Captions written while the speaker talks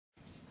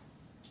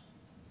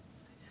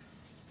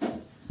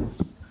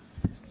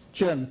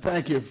Jim,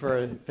 thank you for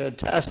a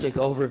fantastic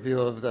overview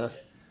of the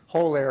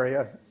whole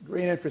area.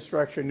 Green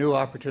infrastructure, new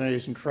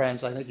opportunities and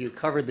trends. I think you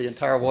covered the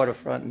entire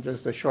waterfront in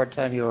just the short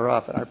time you were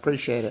up, and I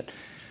appreciate it.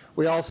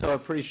 We also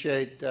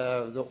appreciate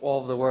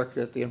all of the work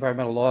that the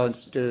Environmental Law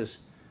Institute has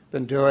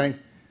been doing.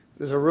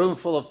 There's a room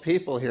full of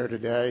people here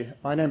today.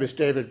 My name is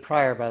David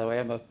Pryor, by the way.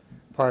 I'm a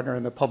partner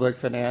in the public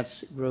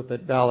finance group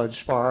at Ballard,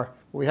 Spahr.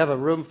 We have a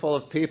room full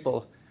of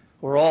people.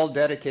 We're all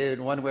dedicated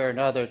in one way or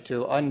another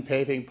to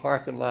unpaving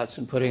parking lots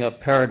and putting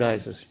up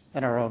paradises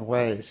in our own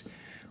ways.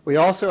 We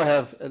also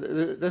have,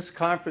 this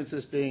conference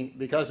is being,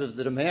 because of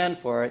the demand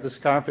for it, this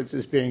conference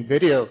is being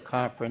video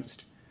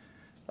conferenced.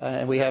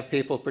 And we have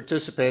people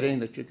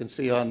participating that you can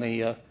see on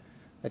the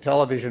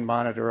television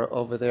monitor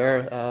over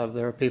there.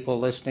 There are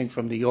people listening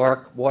from New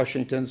York,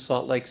 Washington,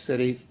 Salt Lake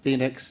City,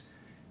 Phoenix,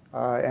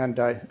 and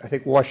I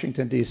think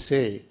Washington,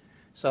 D.C.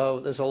 So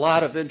there's a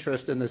lot of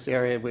interest in this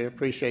area. We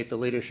appreciate the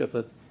leadership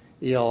of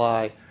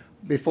ELI.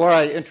 Before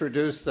I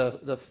introduce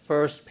the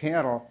first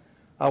panel,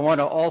 I want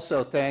to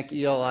also thank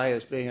ELI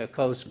as being a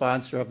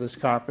co-sponsor of this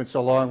conference,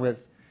 along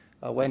with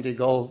Wendi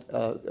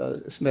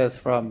Goldsmith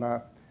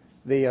from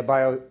the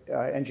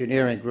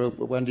Bioengineering group.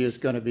 Wendi is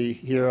going to be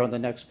here on the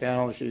next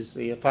panel. She's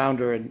the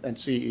founder and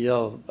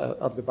CEO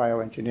of the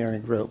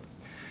Bioengineering group.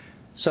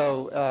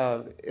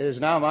 So it is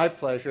now my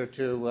pleasure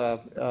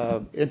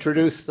to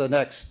introduce the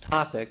next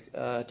topic,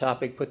 a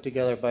topic put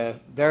together by a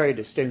very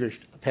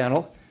distinguished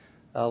panel,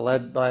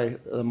 led by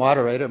the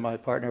moderator, my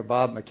partner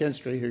Bob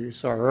McKinstry, who you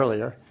saw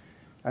earlier.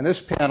 And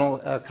this panel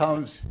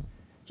comes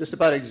just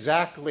about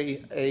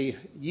exactly a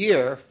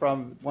year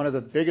from one of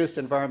the biggest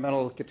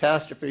environmental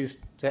catastrophes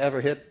to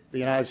ever hit the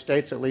United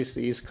States, at least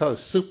the East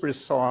Coast,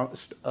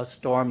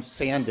 Superstorm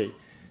Sandy.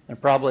 And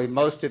probably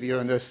most of you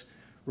in this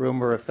room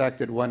were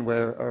affected one way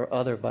or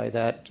other by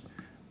that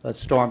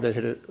storm that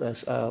hit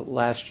us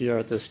last year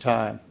at this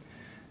time.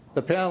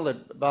 The panel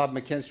that Bob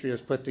McKinstry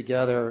has put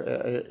together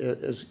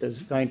is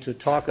going to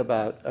talk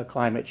about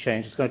climate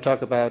change. It's going to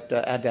talk about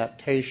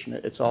adaptation.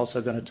 It's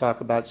also going to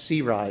talk about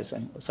sea rise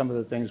and some of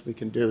the things we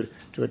can do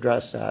to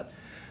address that.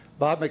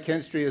 Bob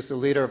McKinstry is the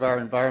leader of our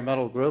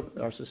environmental group,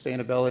 our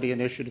sustainability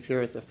initiative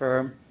here at the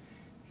firm.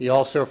 He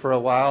also, for a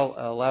while,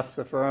 left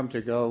the firm to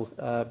go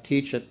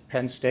teach at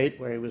Penn State,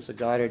 where he was a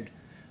Goddard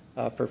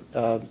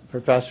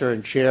professor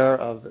and chair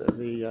of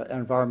the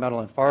environmental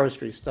and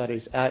forestry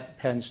studies at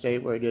Penn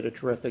State, where he did a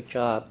terrific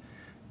job.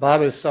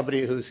 Bob is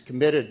somebody who's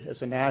committed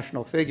as a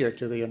national figure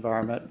to the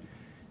environment,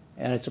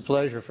 and it's a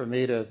pleasure for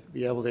me to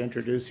be able to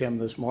introduce him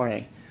this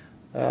morning.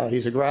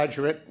 He's a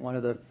graduate, one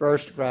of the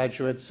first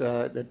graduates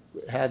that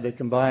had the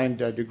combined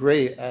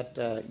degree at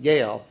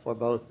Yale for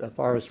both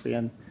forestry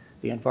and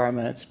the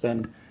environment. It's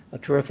been a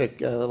terrific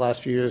the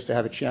last few years to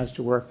have a chance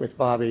to work with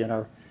Bobby in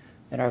our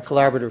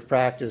collaborative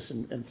practice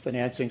in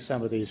financing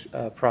some of these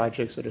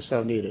projects that are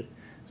so needed.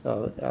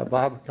 So,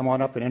 Bob, come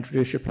on up and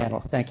introduce your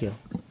panel. Thank you.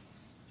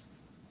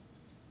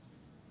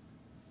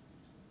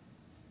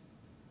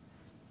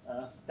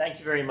 Thank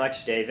you very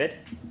much, David.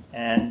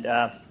 And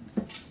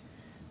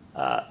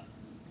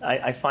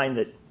I find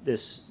that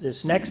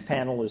this next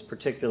panel is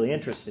particularly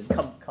interesting.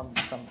 Come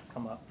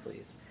up,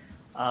 please.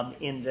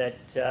 In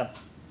that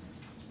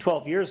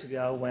 12 years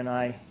ago, when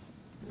I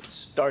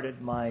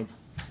started my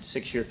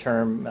 6-year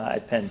term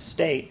at Penn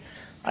State,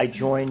 I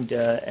joined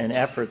an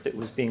effort that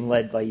was being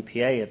led by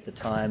EPA at the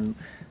time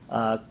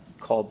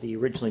called the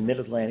originally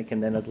Mid-Atlantic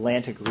and then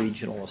Atlantic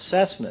Regional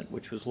Assessment,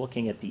 which was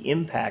looking at the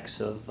impacts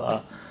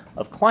of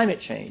climate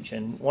change.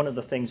 And one of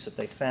the things that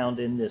they found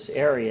in this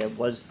area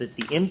was that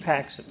the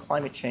impacts of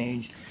climate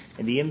change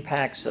and the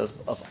impacts of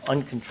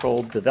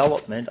uncontrolled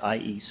development,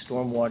 i.e.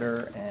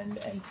 stormwater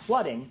and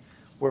flooding,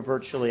 were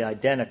virtually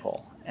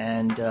identical,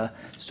 and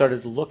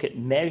started to look at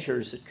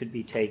measures that could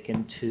be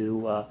taken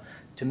to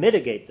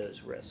mitigate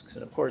those risks.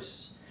 And of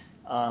course,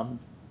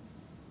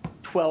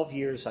 12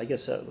 years, I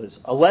guess it was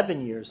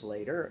 11 years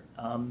later,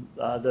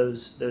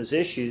 those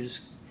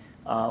issues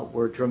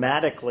were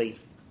dramatically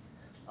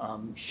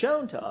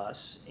shown to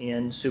us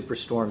in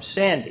Superstorm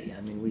Sandy.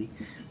 I mean,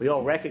 we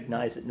all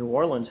recognize that New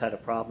Orleans had a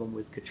problem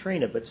with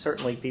Katrina, but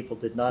certainly people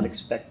did not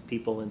expect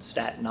people in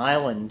Staten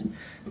Island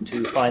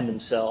to find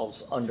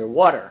themselves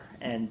underwater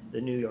and the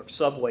New York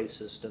subway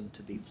system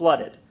to be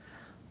flooded.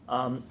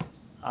 I'd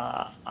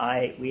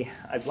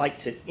like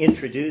to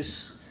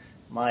introduce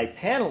my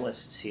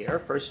panelists here.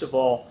 First of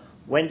all,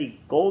 Wendi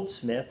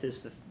Goldsmith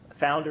is the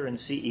founder and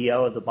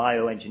CEO of the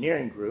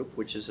Bioengineering Group,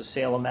 which is a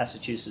Salem,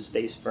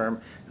 Massachusetts-based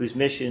firm whose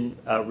mission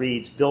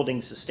reads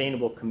Building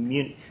Sustainable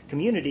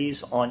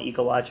Communities on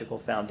Ecological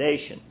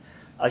Foundation.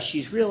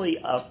 She's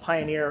really a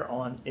pioneer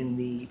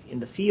in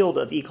the field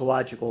of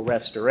ecological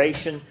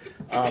restoration.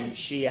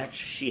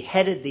 She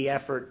headed the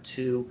effort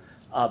to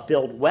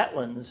build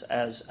wetlands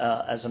as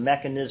a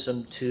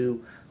mechanism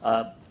to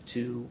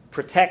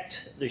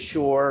protect the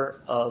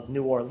shore of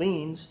New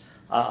Orleans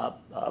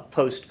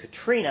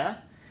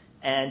post-Katrina,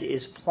 and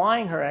is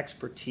applying her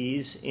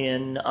expertise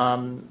in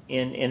an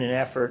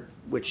effort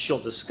which she'll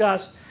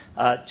discuss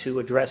to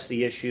address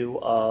the issue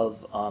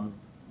of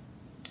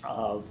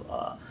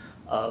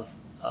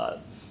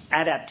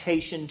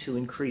adaptation to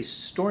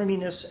increased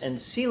storminess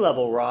and sea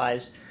level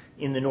rise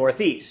in the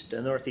Northeast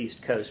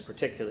coast,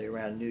 particularly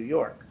around New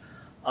York.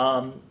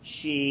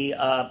 She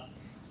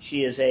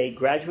is a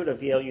graduate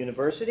of Yale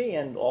University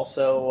and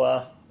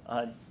also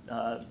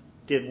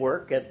did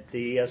work at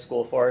the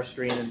School of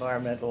Forestry and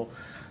Environmental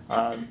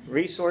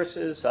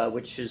Resources,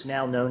 which is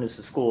now known as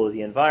the School of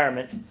the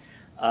Environment.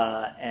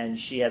 And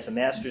she has a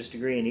master's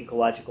degree in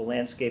ecological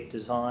landscape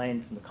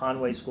design from the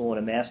Conway School and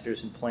a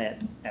master's in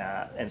plant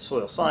and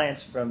soil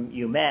science from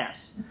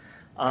UMass.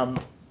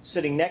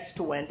 Sitting next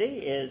to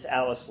Wendi is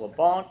Alice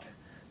LeBlanc,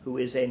 who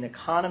is an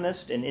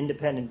economist and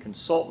independent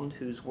consultant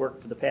who's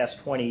worked for the past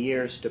 20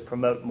 years to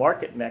promote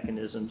market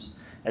mechanisms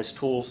as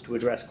tools to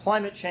address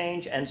climate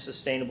change and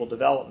sustainable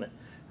development.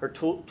 Her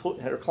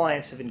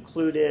clients have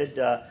included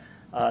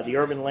the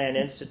Urban Land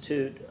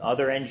Institute,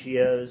 other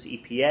NGOs,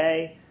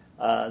 EPA,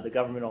 the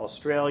Government of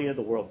Australia,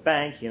 the World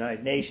Bank,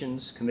 United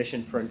Nations,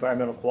 Commission for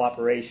Environmental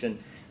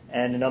Cooperation,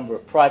 and a number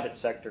of private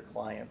sector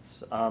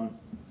clients.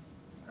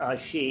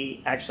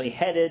 She actually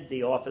headed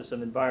the Office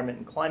of Environment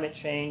and Climate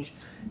Change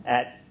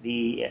at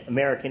the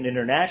American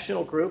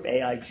International Group,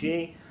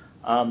 AIG,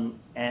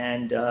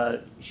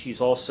 and she's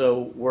also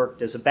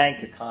worked as a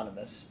bank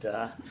economist.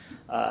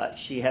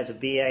 She has a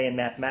BA in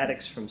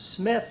mathematics from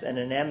Smith and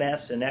an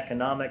MS in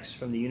economics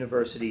from the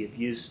University of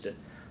Houston.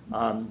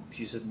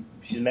 She's a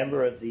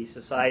member of the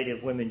Society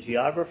of Women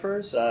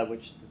Geographers,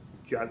 which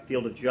the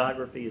field of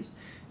geography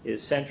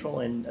is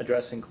central in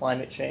addressing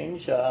climate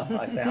change,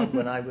 I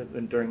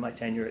found during my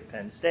tenure at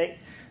Penn State.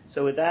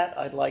 So with that,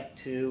 I'd like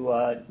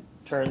to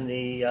turn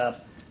the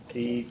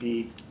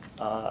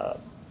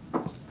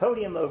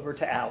podium over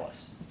to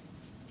Alice.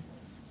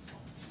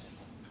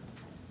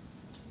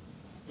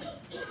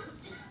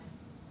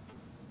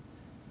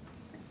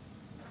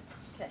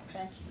 Okay,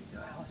 thank you,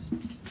 Alice.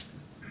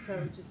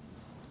 So just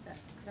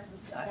that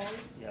was all?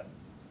 Yep.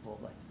 Well,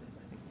 I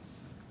think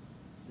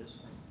it's this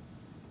one.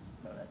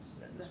 No, that's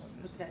this one.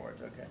 Okay.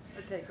 Boards. Okay.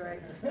 Okay, great.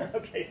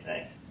 Okay,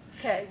 thanks.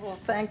 Okay, well,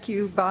 thank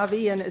you,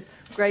 Bobby, and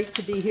it's great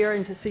to be here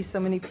and to see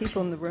so many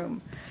people in the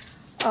room.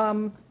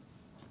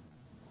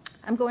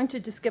 I'm going to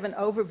just give an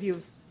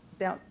overview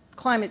about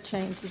climate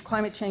change, the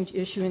climate change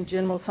issue in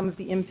general, some of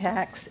the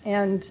impacts,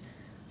 and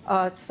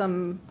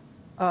some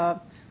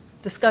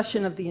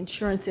discussion of the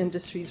insurance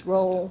industry's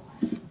role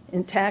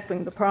in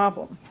tackling the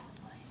problem.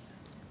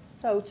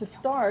 So to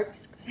start,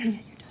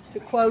 to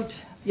quote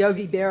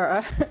Yogi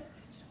Berra,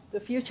 the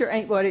future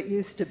ain't what it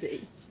used to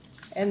be.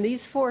 And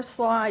these 4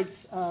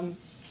 slides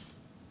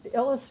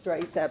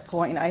illustrate that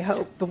point, I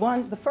hope.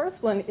 The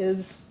first one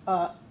is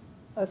a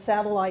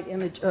satellite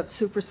image of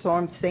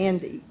Superstorm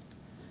Sandy,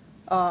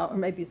 or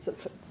maybe it's a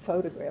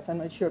photograph, I'm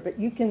not sure, but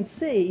you can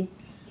see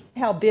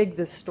how big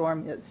this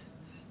storm is.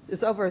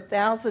 It's over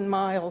 1,000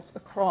 miles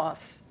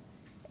across,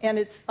 and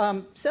it's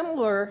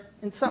similar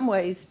in some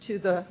ways to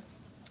the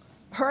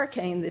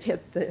hurricane that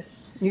hit the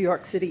New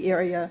York City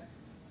area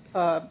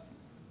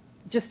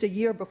just a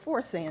year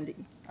before Sandy,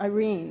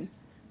 Irene.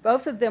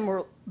 Both of them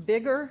were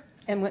bigger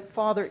and went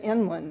farther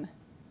inland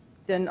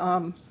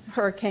than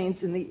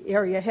hurricanes in the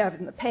area have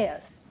in the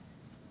past.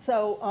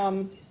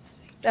 So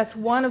that's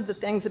one of the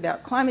things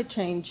about climate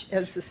change.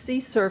 As the sea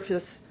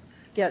surface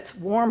gets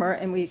warmer,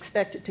 and we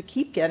expect it to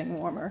keep getting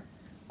warmer,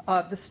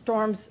 the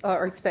storms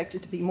are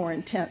expected to be more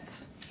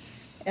intense.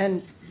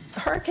 And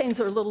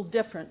hurricanes are a little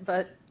different,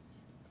 but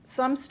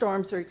some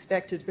storms are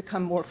expected to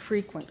become more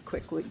frequent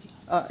quickly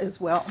as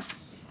well.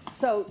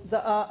 So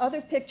the other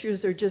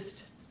pictures are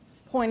just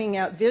pointing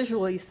out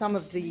visually some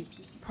of the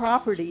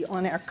property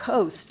on our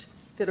coast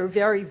that are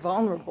very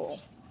vulnerable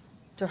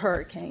to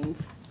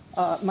hurricanes.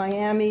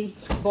 Miami,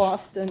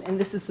 Boston, and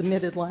this is the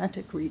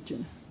Mid-Atlantic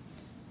region.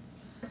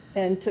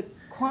 And to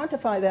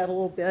quantify that a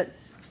little bit,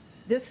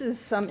 this is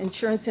some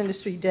insurance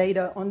industry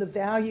data on the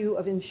value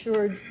of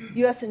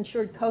U.S.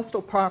 insured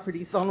coastal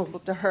properties vulnerable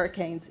to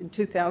hurricanes in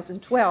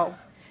 2012.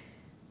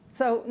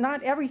 So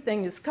not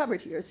everything is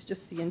covered here. It's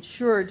just the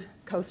insured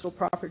coastal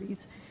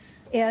properties.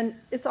 And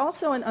it's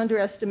also an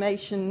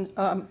underestimation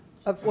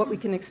of what we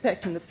can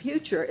expect in the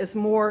future as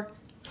more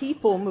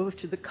people move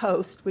to the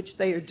coast, which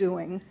they are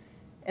doing.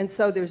 And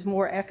so there's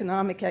more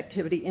economic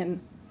activity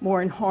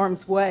more in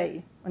harm's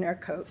way on our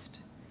coast.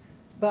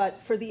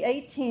 But for the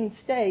 18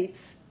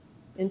 states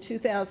in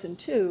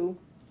 2002,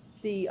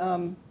 the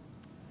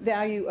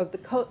value of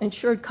the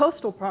insured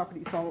coastal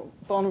properties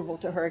vulnerable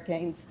to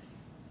hurricanes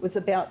was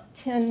about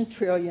 $10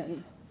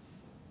 trillion.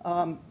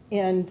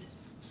 And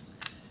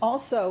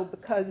also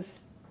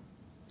because,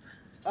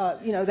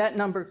 that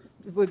number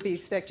would be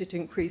expected to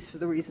increase for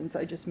the reasons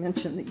I just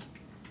mentioned.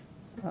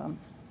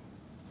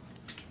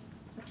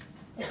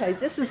 Okay,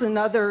 this is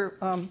another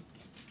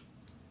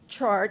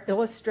chart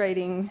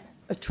illustrating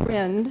a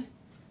trend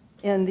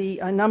in the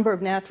number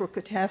of natural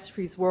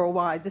catastrophes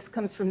worldwide. This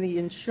comes from the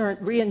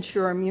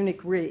reinsurer Munich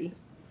Re.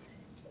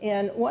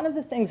 And one of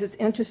the things that's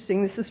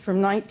interesting, this is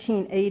from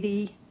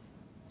 1980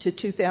 to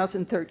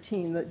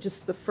 2013,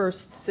 just the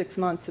first 6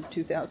 months of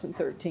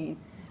 2013.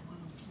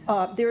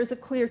 There is a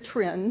clear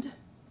trend.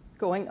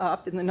 going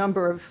up in the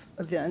number of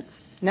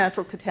events,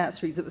 natural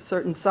catastrophes of a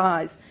certain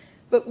size.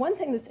 But one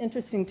thing that's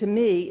interesting to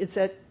me is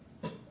that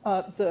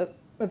the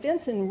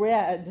events in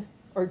red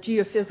are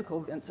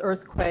geophysical events,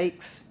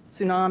 earthquakes,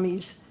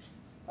 tsunamis,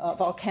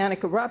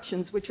 volcanic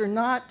eruptions, which are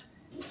not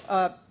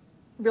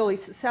really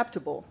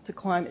susceptible to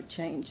climate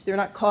change. They're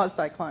not caused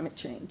by climate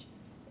change.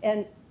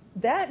 And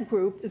that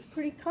group is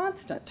pretty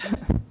constant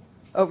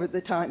over the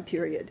time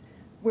period,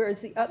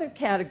 whereas the other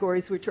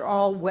categories, which are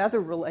all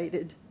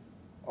weather-related,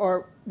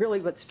 are really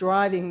what's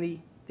driving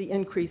the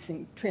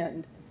increasing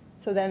trend.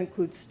 So that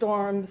includes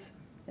storms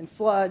and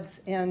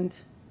floods and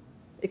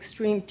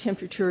extreme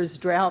temperatures,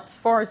 droughts,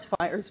 forest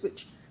fires,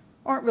 which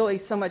aren't really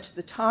so much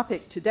the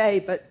topic today,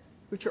 but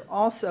which are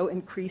also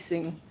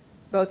increasing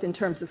both in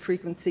terms of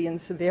frequency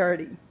and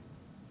severity.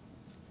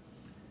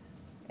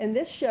 And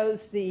this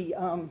shows the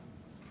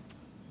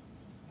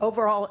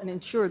overall and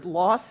insured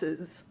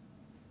losses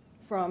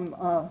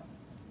from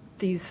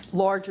these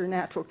larger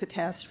natural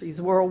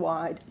catastrophes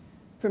worldwide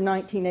from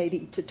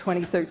 1980 to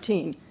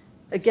 2013.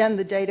 Again,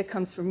 the data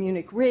comes from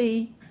Munich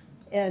Re,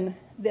 and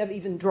they've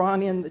even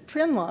drawn in the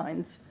trend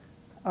lines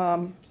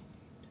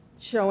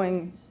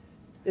showing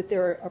that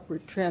there are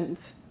upward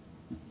trends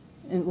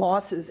in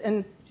losses.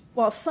 And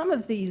while some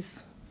of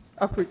these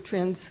upward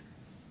trends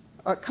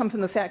come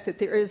from the fact that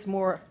there is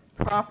more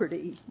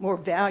property, more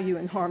value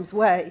in harm's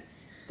way,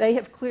 they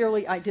have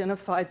clearly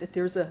identified that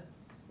there's an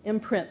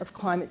imprint of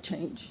climate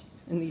change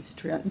in these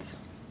trends.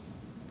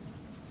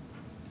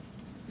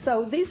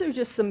 So these are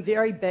just some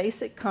very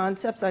basic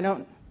concepts. I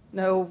don't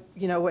know,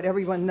 what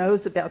everyone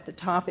knows about the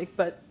topic,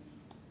 but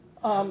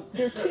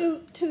there are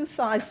two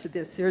sides to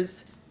this.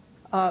 There's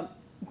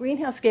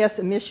greenhouse gas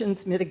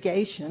emissions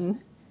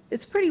mitigation.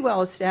 It's pretty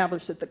well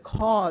established that the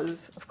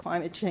cause of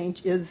climate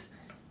change is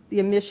the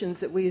emissions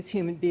that we as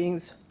human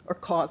beings are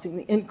causing,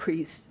 the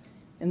increase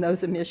in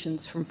those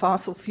emissions from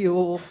fossil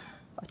fuel,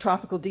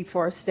 tropical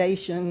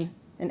deforestation,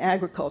 and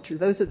agriculture.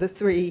 Those are the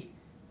three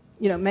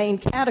main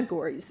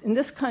categories. In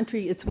this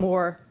country, it's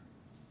more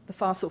the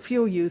fossil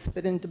fuel use,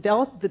 but in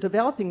the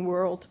developing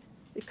world,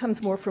 it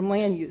comes more from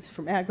land use,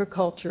 from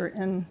agriculture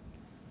and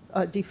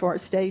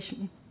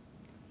deforestation.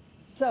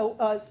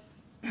 So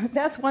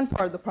that's one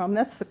part of the problem.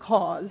 That's the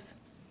cause,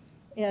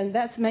 and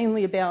that's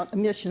mainly about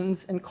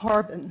emissions and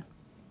carbon.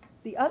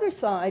 The other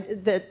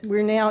side that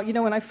we're now,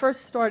 when I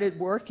first started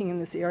working in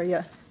this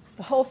area,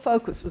 the whole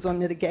focus was on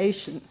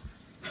mitigation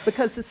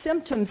because the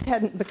symptoms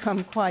hadn't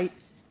become quite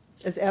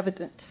as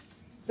evident.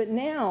 But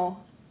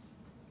now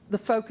the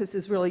focus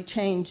is really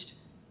changed,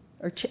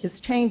 or is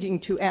changing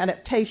to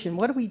adaptation.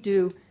 What do we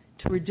do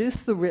to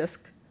reduce the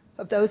risk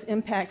of those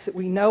impacts that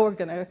we know are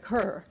going to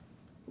occur,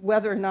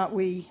 whether or not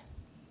we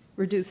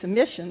reduce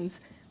emissions?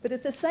 But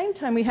at the same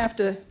time, we have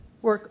to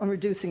work on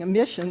reducing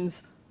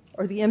emissions,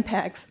 or the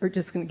impacts are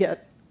just going to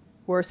get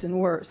worse and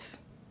worse,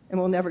 and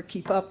we'll never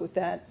keep up with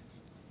that.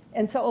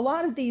 And so a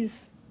lot of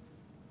these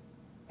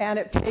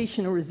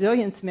adaptation or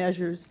resilience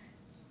measures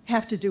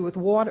have to do with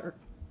water,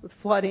 with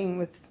flooding,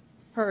 with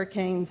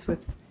hurricanes, with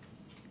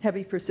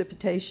heavy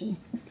precipitation.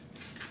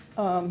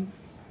 So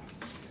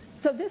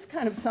this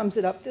kind of sums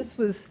it up. This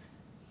was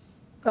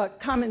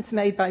comments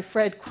made by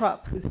Fred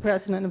Krupp, who's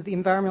president of the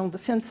Environmental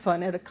Defense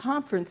Fund, at a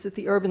conference that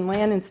the Urban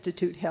Land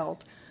Institute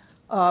held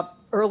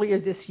earlier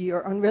this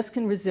year on risk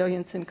and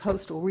resilience in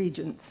coastal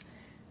regions.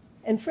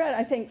 And Fred,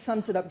 I think,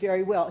 sums it up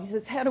very well. He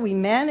says, how do we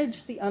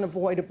manage the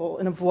unavoidable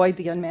and avoid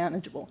the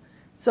unmanageable?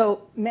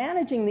 So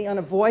managing the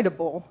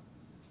unavoidable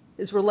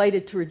is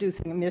related to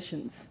reducing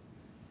emissions,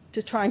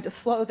 to trying to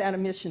slow that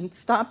emission,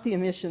 stop the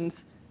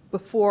emissions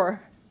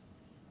before,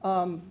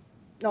 no,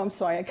 I'm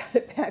sorry, I got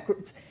it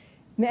backwards.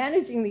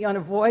 Managing the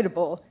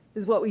unavoidable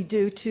is what we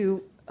do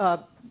to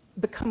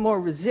become more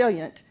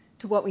resilient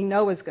to what we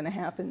know is going to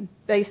happen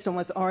based on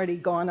what's already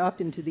gone up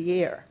into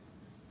the air,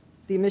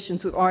 the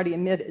emissions we've already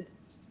emitted.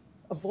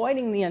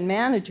 Avoiding the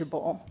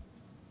unmanageable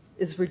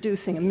is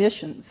reducing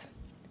emissions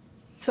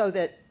so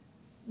that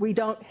we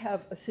don't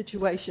have a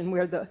situation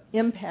where the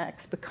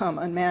impacts become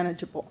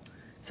unmanageable.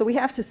 So we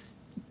have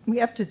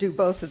to do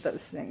both of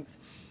those things.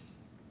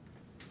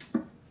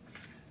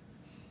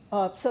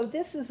 So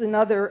this is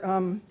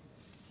another,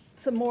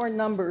 some more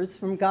numbers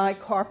from Guy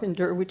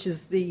Carpenter, which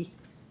is the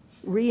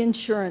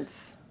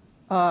reinsurance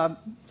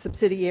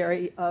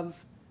subsidiary of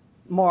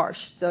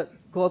Marsh, the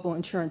global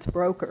insurance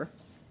broker.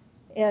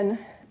 And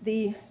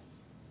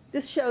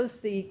this shows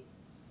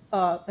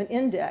an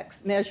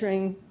index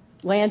measuring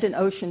land and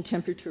ocean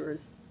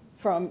temperatures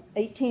from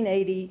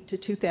 1880 to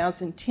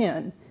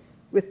 2010,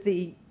 with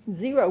the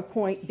 0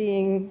 point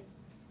being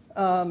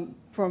from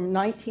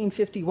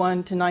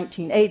 1951 to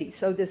 1980.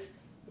 So this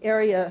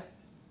area,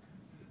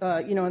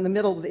 in the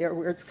middle there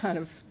where it's kind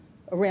of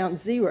around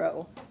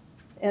zero.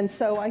 And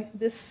so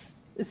this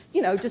is,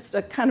 just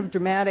a kind of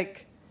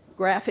dramatic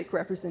graphic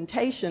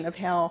representation of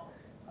how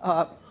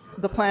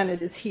the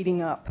planet is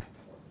heating up.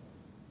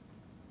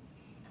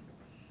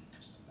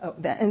 Oh,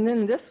 and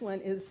then this one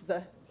is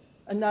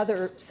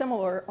another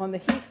similar on the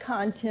heat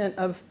content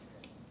of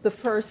the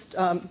first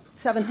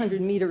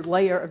 700-meter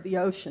layer of the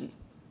ocean.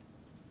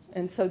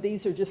 And so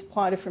these are just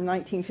plotted from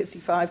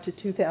 1955 to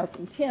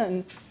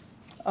 2010.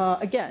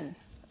 Again,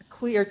 a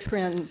clear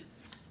trend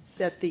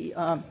that the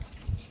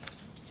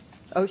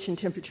ocean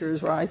temperature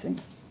is rising.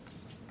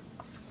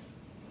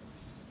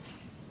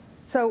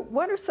 So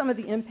what are some of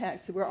the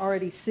impacts that we're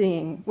already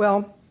seeing?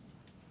 Well,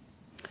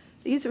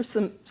 these are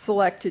some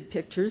selected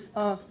pictures.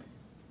 The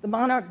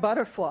monarch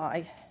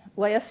butterfly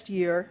last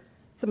year,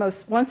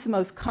 once the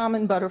most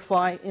common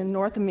butterfly in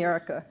North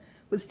America,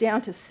 was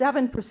down to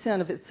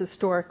 7% of its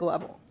historic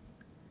level.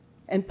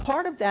 And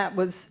part of that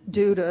was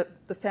due to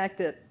the fact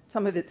that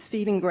some of its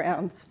feeding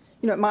grounds,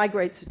 it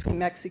migrates between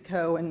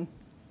Mexico and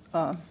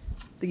the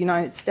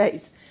United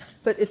States,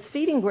 but its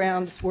feeding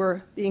grounds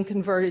were being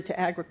converted to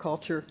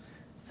agriculture.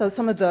 So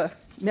some of the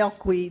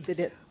milkweed that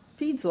it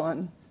feeds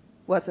on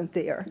wasn't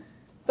there.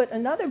 But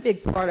another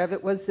big part of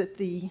it was that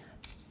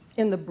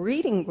in the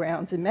breeding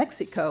grounds in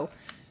Mexico,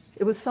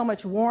 it was so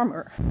much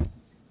warmer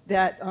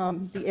that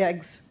the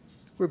eggs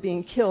were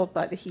being killed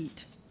by the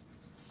heat.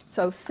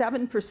 So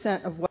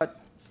 7% of what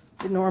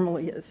it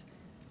normally is.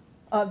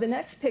 The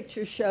next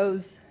picture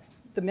shows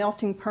the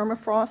melting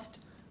permafrost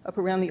up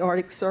around the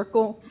Arctic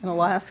Circle in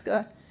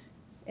Alaska,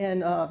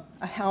 and a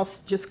house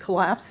just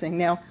collapsing.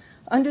 Now,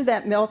 under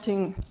that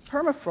melting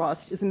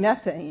permafrost is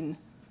methane,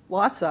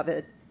 lots of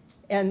it,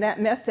 and that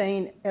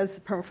methane, as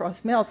the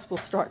permafrost melts, will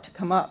start to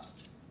come up.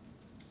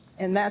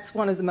 And that's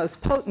one of the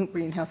most potent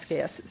greenhouse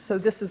gases. So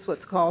this is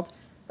what's called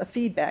a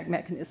feedback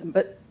mechanism.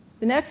 But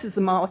the next is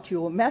the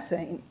molecule of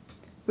methane,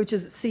 which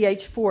is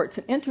CH4. It's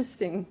an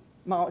interesting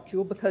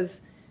molecule because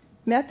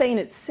methane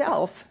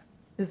itself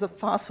is a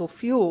fossil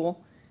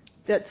fuel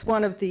that's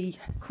one of the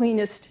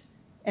cleanest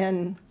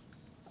and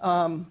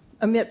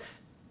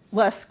emits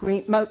less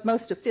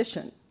most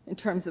efficient in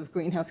terms of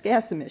greenhouse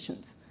gas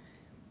emissions.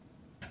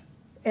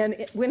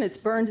 And when it's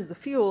burned as a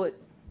fuel, it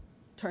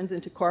turns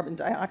into carbon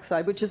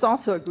dioxide, which is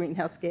also a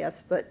greenhouse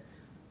gas, but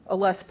a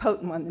less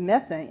potent one than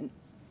methane.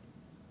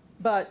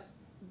 But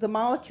the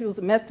molecules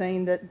of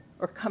methane that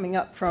are coming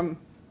up from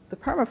the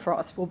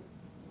permafrost will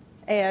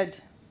add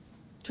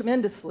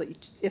tremendously,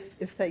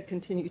 if they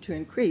continue to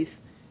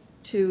increase,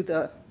 to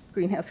the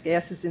greenhouse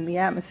gases in the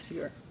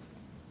atmosphere.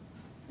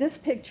 This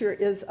picture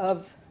is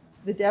of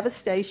the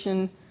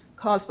devastation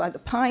caused by the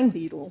pine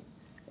beetle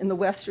in the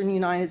western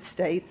United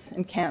States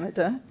and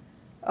Canada.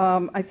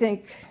 I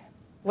think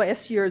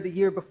last year or the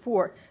year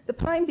before. The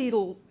pine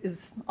beetle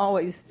has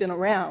always been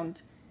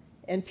around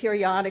and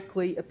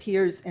periodically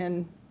appears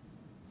and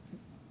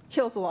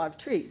kills a lot of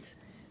trees.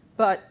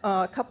 But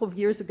a couple of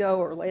years ago,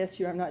 or last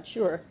year, I'm not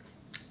sure,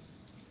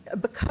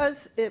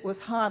 because it was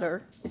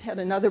hotter, it had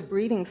another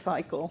breeding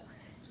cycle,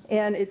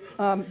 and it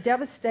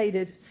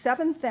devastated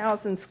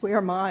 7,000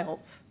 square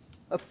miles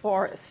of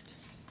forest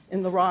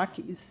in the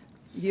Rockies,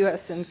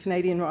 U.S. and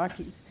Canadian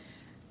Rockies,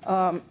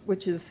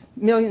 which is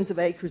millions of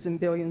acres and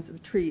billions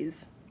of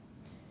trees.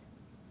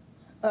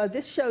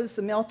 This shows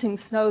the melting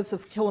snows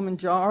of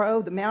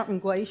Kilimanjaro. The mountain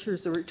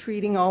glaciers are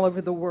retreating all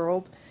over the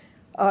world.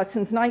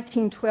 Since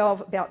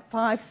 1912, about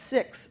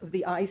 5/6 of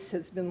the ice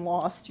has been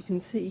lost. You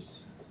can see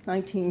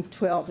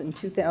 1912 and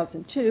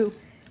 2002.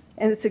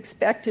 And it's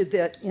expected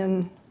that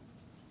in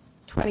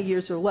 20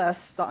 years or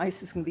less, the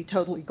ice is going to be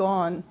totally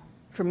gone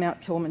from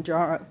Mount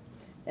Kilimanjaro.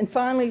 And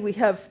finally, we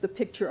have the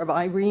picture of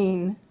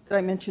Irene that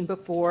I mentioned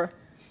before,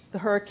 the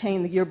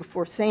hurricane the year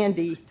before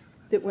Sandy,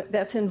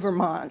 that's in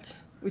Vermont,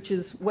 which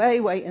is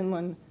way, way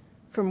inland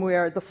from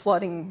where the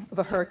flooding of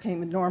a hurricane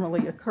would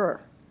normally occur.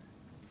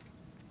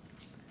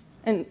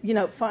 And,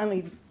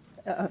 finally,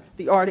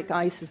 the Arctic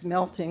ice is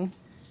melting.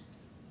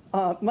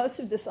 Most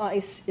of this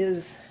ice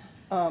is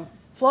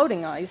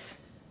floating ice,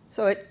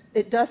 so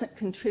it doesn't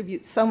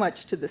contribute so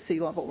much to the sea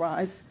level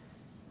rise,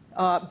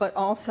 but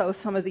also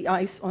some of the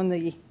ice on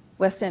the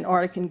West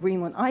Antarctic and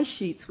Greenland ice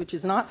sheets, which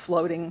is not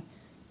floating,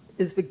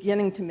 is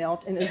beginning to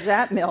melt. And as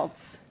that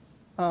melts,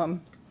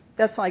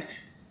 that's like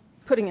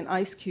putting an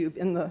ice cube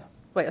in the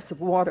glass of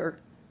water.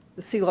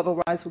 The sea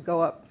level rise will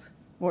go up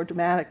more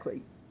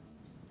dramatically.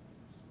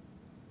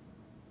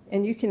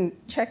 And you can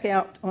check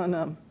out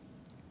on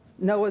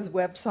NOAA's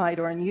website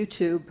or on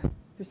YouTube,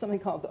 there's something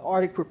called the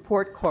Arctic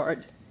Report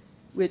Card,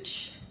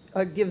 which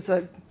gives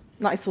a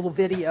nice little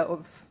video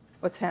of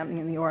what's happening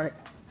in the Arctic.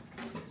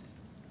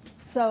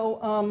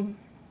 So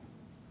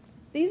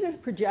these are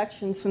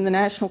projections from the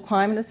National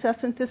Climate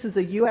Assessment. This is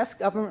a U.S.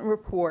 government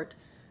report,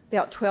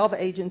 about 12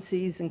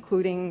 agencies,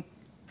 including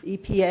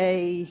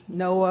EPA,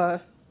 NOAA,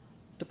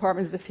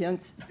 Department of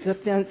Defense,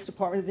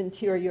 Department of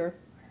Interior.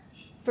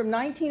 From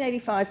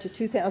 1985 to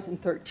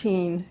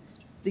 2013,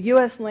 the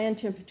U.S. land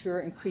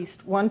temperature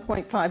increased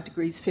 1.5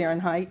 degrees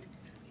Fahrenheit,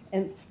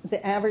 and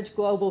the average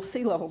global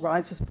sea level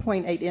rise was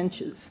 0.8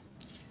 inches.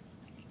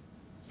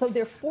 So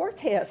their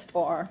forecasts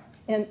are,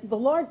 and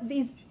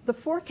the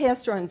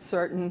forecasts are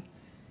uncertain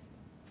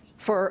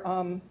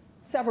for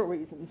several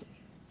reasons.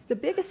 The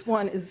biggest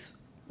one is,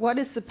 what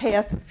is the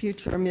path of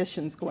future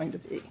emissions going to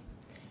be?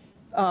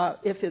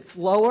 If it's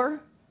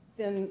lower,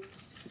 then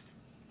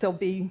they'll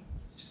be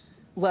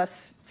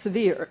less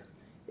severe.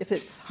 If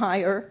it's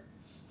higher,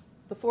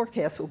 the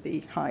forecast will be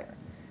higher.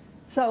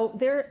 So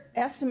they're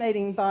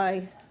estimating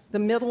by the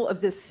middle of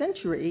this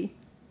century,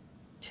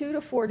 2 to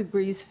 4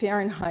 degrees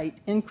Fahrenheit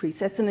increase.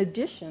 That's in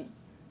addition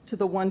to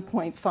the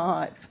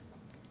 1.5.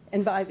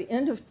 And by the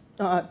end of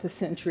the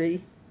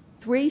century,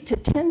 3 to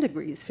 10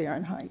 degrees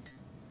Fahrenheit.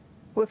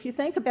 Well, if you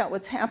think about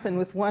what's happened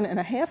with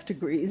 1.5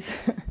 degrees,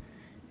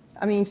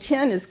 I mean,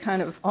 10 is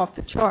kind of off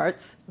the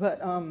charts,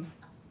 but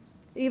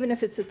even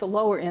if it's at the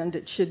lower end,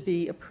 it should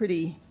be a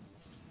pretty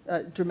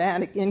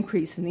dramatic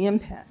increase in the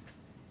impacts.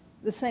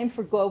 The same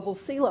for global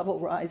sea level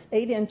rise,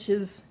 8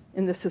 inches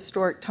in this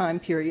historic time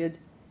period,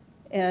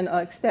 and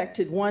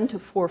expected 1 to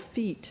 4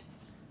 feet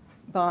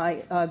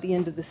by the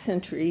end of the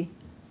century,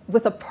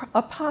 with a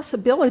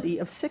possibility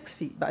of 6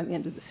 feet by the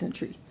end of the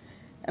century.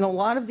 And a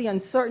lot of the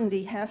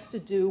uncertainty has to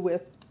do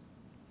with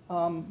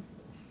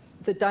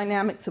the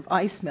dynamics of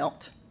ice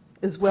melt,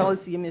 as well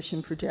as the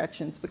emission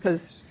projections,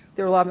 because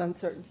there are a lot of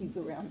uncertainties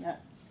around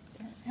that.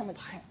 How much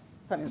time?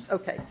 5 minutes.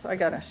 Okay, so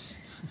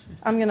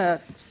I'm going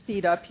to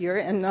speed up here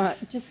and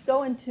just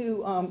go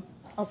into,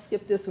 I'll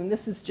skip this one.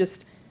 This is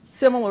just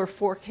similar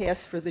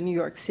forecasts for the New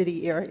York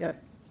City area.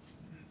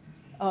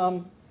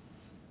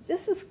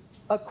 This is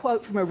a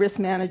quote from a risk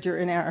manager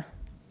in our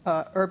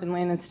Urban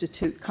Land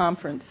Institute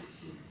conference,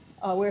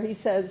 where he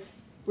says,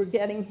 we're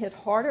getting hit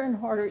harder and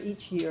harder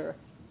each year,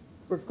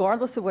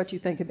 regardless of what you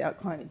think about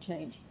climate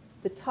change.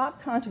 The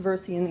top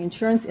controversy in the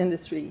insurance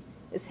industry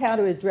is how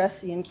to address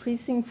the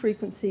increasing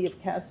frequency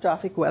of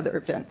catastrophic weather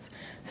events.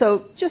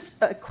 So just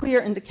a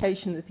clear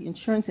indication that the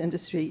insurance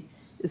industry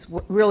is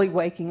really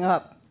waking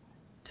up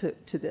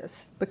to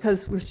this,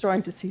 because we're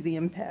starting to see the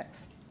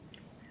impacts.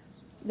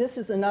 This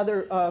is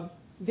another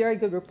very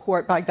good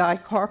report by Guy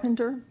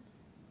Carpenter,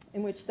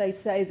 in which they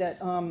say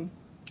that a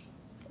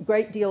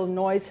great deal of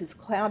noise has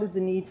clouded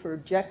the need for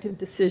objective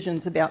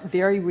decisions about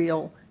very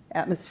real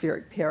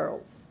atmospheric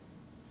perils.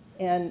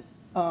 And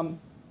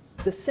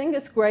the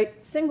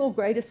single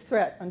greatest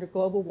threat under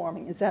global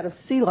warming is that of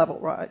sea level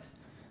rise.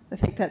 I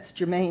think that's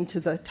germane to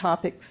the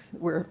topics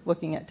we're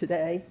looking at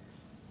today.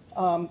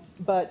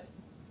 But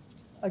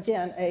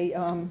again,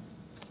 a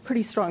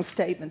pretty strong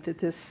statement that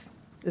this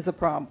is a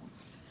problem.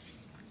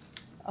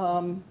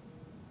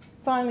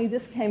 Finally,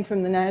 this came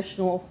from the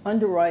National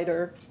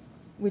Underwriter,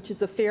 which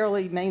is a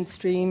fairly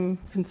mainstream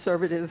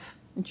conservative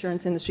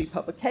insurance industry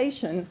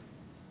publication,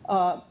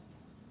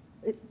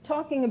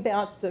 talking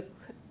about the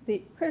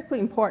critically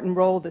important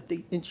role that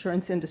the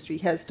insurance industry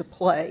has to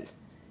play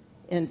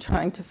in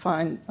trying to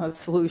find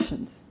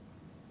solutions.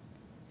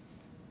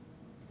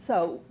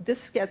 So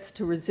this gets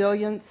to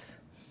resilience,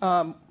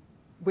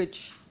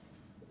 which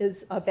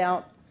is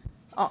about,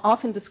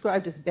 often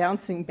described as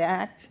bouncing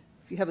back.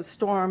 If you have a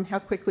storm, how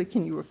quickly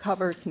can you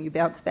recover? Can you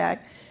bounce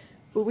back?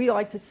 But we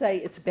like to say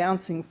it's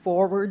bouncing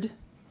forward,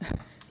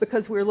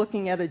 because we're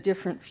looking at a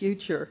different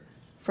future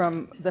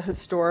from the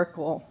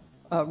historical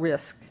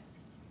risk.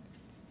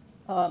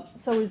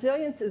 So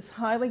resilience is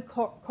highly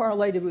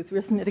correlated with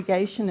risk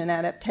mitigation and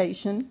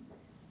adaptation.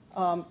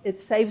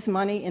 It saves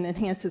money and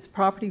enhances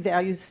property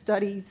values.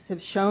 Studies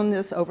have shown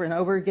this over and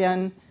over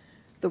again.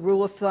 The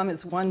rule of thumb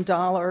is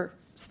 $1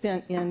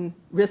 spent in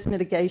risk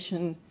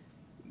mitigation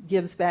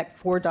gives back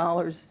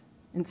 $4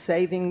 in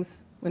savings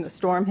when a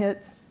storm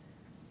hits.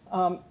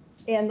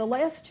 And the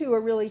last two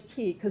are really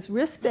key, because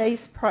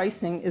risk-based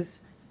pricing is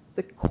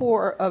the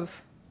core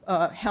of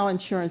how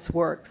insurance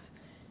works.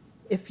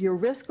 If your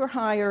risks are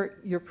higher,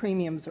 your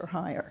premiums are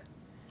higher.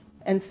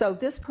 And so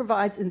this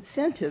provides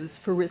incentives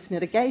for risk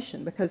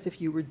mitigation, because if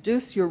you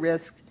reduce your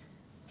risk,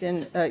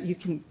 then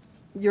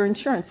your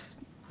insurance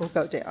will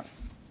go down.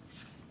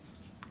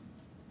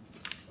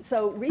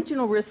 So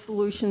regional risk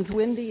solutions,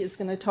 Wendi is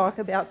going to talk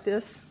about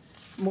this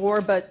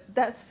more, but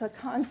that's the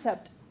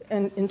concept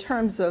in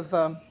terms of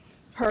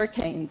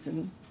hurricanes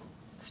and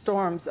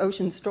storms,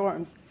 ocean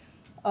storms,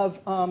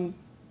 of,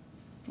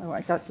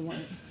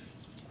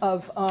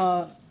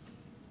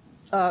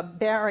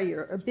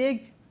 barrier, a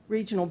big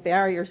regional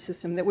barrier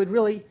system that would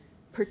really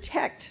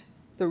protect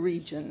the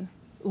region,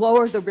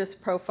 lower the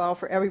risk profile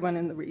for everyone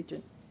in the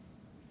region.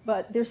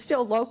 But there's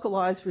still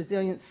localized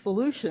resilience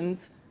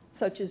solutions,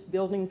 such as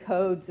building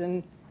codes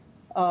and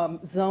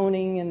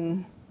zoning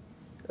and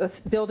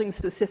building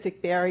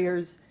specific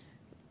barriers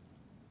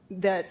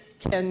that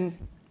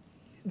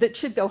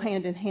should go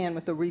hand in hand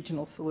with a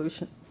regional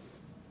solution.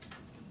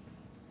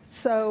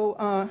 So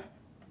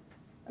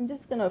I'm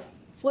just going to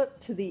flip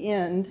to the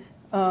end.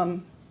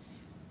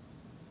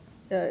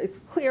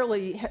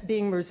 Clearly,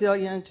 being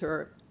resilient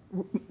or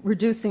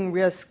reducing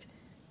risk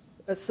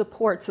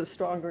supports a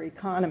stronger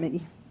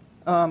economy.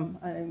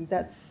 And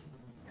that's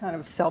kind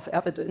of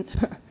self-evident.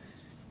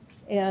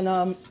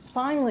 And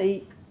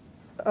finally,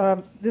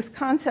 this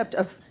concept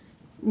of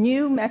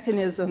new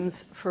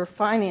mechanisms for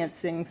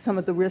financing some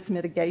of the risk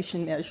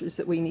mitigation measures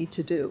that we need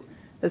to do,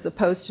 as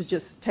opposed to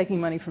just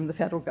taking money from the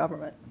federal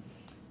government.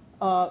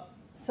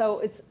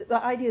 So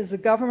the idea is the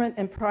government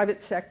and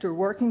private sector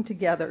working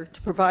together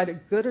to provide a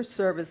good or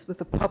service with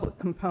a public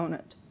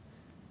component.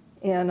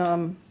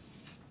 And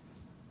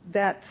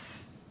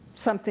that's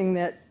something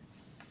that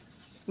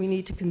we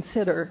need to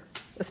consider,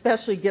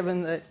 especially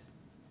given the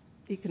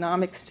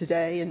economics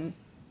today and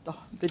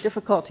the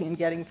difficulty in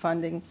getting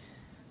funding,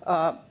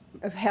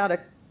 of how to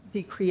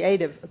be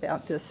creative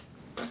about this.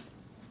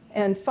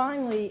 And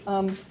finally,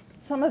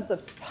 some of the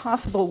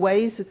possible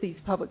ways that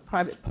these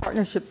public-private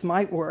partnerships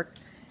might work.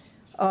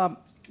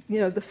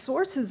 The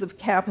sources of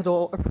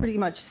capital are pretty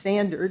much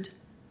standard.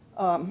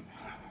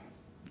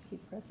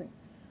 Keep pressing.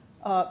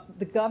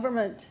 The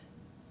government,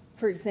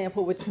 for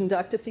example, would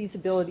conduct a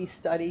feasibility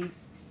study.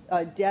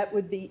 Debt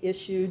would be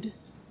issued.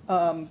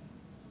 There'd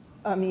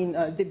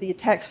be a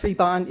tax-free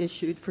bond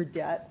issued for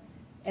debt.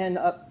 And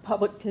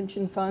public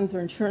pension funds or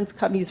insurance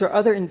companies or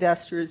other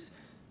investors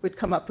would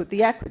come up with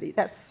the equity.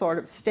 That's sort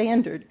of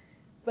standard.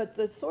 But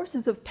the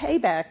sources of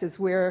payback is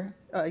where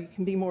you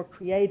can be more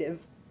creative.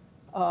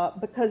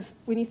 Because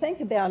when you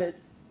think about it,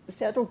 the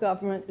federal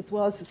government, as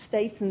well as the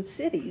states and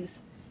cities,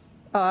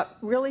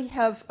 really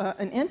have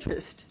an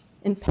interest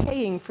in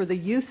paying for the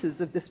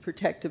uses of this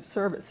protective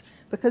service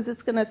because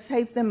it's going to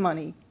save them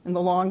money in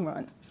the long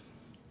run.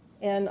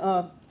 And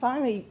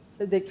finally,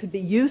 there could be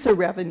user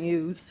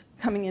revenues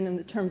coming in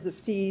the terms of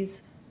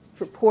fees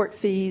for port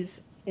fees,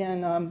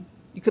 and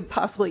you could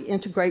possibly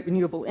integrate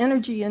renewable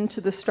energy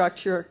into the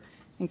structure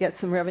and get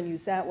some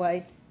revenues that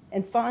way.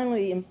 And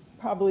finally, and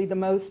probably the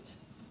most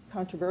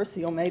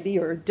controversial maybe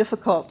or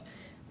difficult,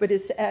 but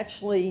is to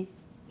actually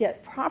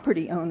get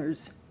property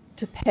owners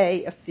to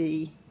pay a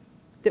fee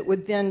that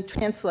would then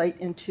translate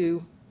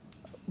into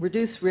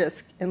reduced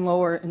risk and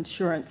lower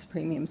insurance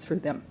premiums for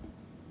them,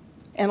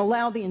 and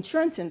allow the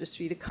insurance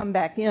industry to come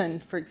back in,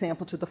 for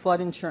example, to the flood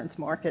insurance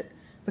market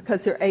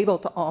because they're able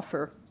to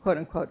offer, quote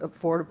unquote,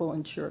 affordable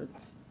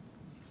insurance.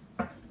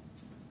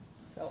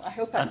 So I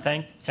hope I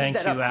thank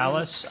you,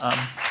 Alice.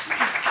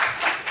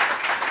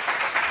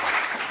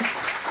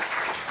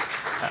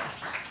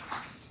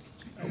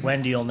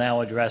 Wendi will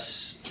now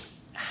address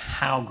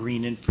how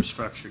green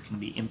infrastructure can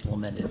be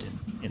implemented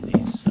in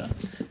these.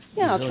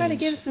 Yeah, I'll try to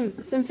give some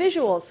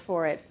visuals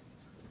for it.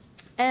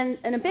 And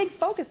a big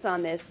focus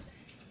on this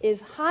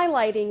is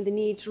highlighting the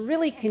need to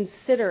really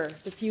consider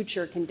the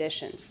future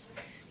conditions.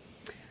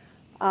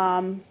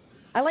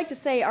 I like to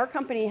say our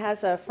company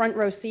has a front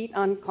row seat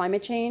on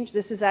climate change.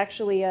 This is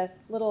actually a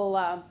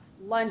little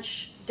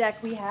lunch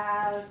deck we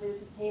have.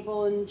 There's a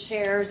table and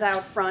chairs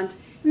out front.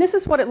 And this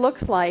is what it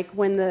looks like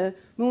when the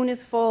moon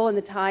is full and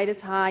the tide is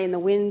high and the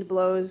wind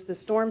blows the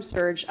storm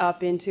surge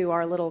up into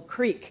our little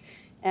creek.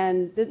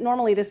 And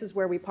normally this is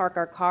where we park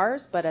our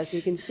cars, but as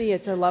you can see,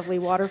 it's a lovely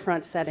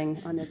waterfront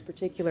setting on this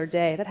particular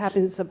day. That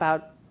happens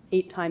about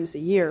 8 times a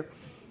year.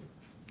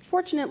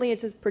 Fortunately,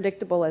 it's as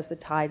predictable as the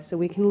tide, so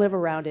we can live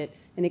around it,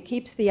 and it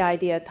keeps the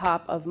idea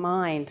top of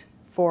mind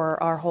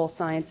for our whole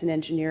science and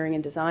engineering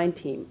and design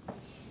team.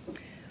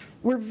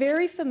 We're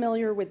very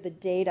familiar with the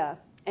data,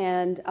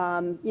 and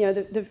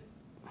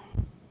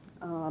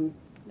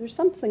there's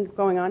something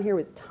going on here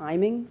with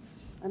timings.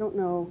 I don't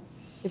know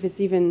if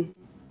it's even,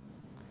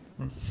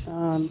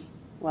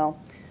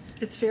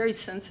 It's very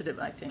sensitive,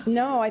 I think.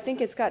 No, I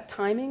think it's got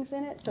timings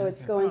in it, so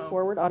it's going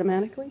forward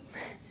automatically.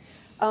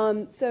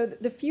 So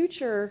the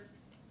future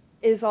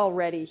is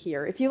already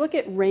here. If you look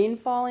at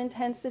rainfall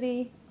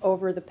intensity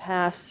over the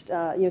past,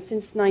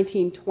 since the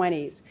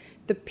 1920s,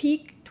 the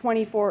peak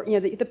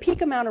the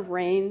peak amount of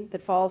rain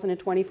that falls in a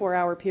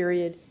 24-hour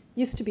period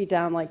used to be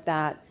down like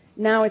that.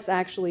 Now it's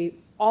actually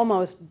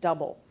almost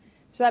double.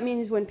 So that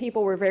means when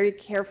people were very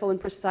careful and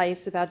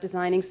precise about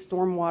designing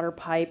stormwater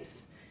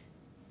pipes,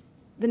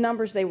 the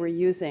numbers they were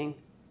using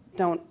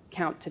don't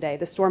count today.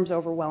 The storms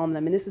overwhelm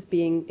them, and this is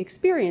being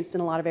experienced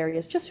in a lot of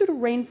areas just due to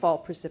rainfall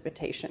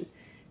precipitation.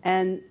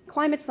 And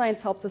climate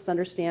science helps us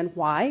understand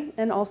why,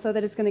 and also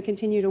that it's going to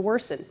continue to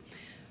worsen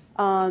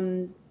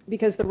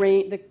because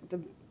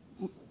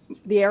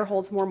the air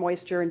holds more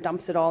moisture and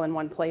dumps it all in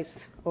one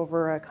place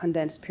over a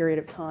condensed period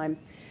of time.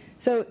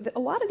 So a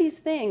lot of these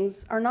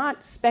things are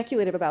not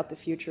speculative about the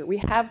future. We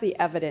have the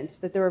evidence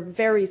that there are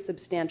very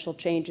substantial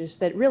changes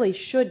that really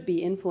should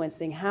be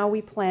influencing how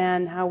we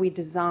plan, how we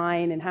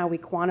design, and how we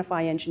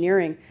quantify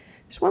engineering.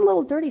 There's one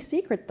little dirty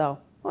secret, though.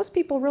 Most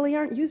people really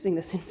aren't using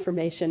this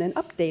information and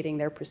updating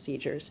their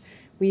procedures.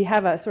 We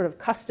have a sort of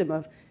custom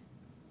of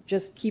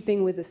just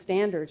keeping with the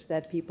standards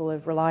that people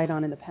have relied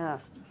on in the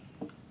past.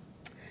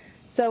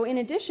 So in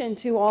addition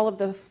to all of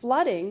the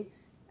flooding,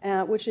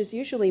 which is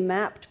usually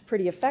mapped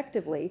pretty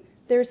effectively,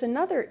 there's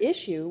another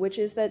issue, which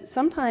is that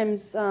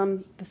sometimes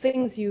the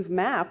things you've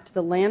mapped,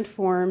 the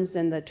landforms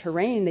and the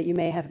terrain that you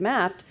may have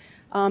mapped,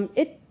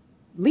 it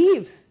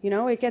leaves,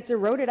 it gets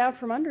eroded out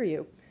from under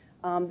you.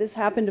 This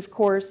happened, of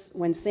course,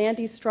 when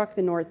Sandy struck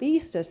the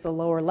Northeast, as the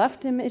lower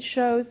left image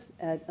shows,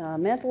 at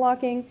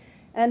Mantelocking.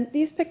 And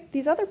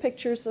these other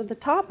pictures at the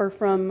top are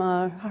from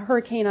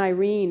Hurricane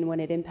Irene when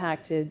it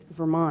impacted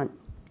Vermont.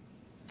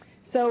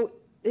 So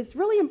it's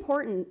really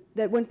important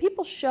that when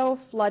people show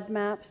flood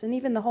maps, and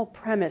even the whole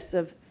premise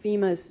of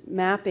FEMA's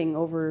mapping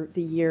over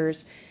the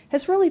years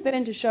has really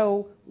been to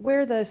show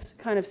where this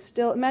kind of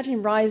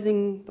imagine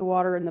rising the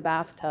water in the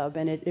bathtub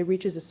and it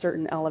reaches a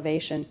certain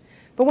elevation.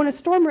 But when a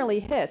storm really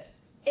hits,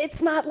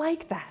 it's not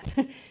like that.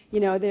 You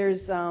know,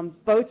 there's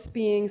boats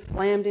being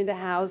slammed into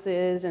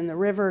houses and the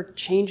river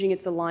changing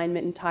its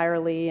alignment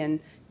entirely and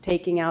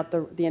taking out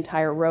the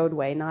entire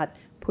roadway, not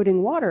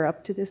putting water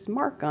up to this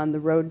mark on the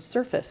road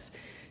surface.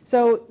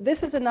 So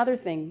this is another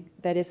thing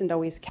that isn't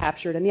always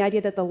captured, and the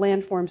idea that the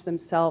landforms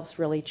themselves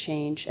really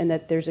change and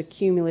that there's a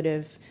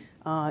cumulative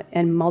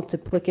and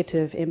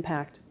multiplicative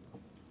impact.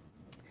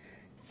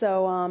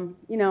 So,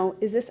 you know,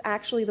 is this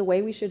actually the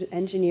way we should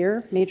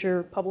engineer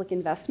major public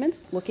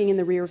investments, looking in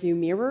the rearview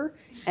mirror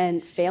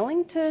and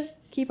failing to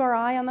keep our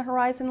eye on the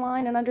horizon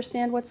line and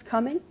understand what's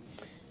coming?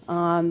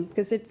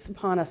 Because it's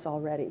upon us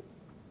already.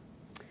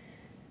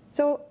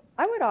 So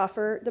I would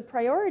offer the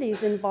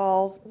priorities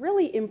involve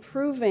really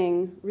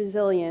improving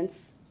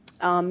resilience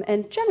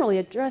and generally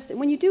address it.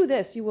 When you do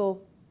this,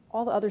 all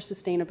the other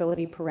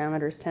sustainability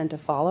parameters tend to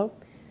follow.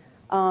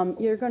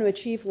 You're going to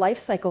achieve life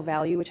cycle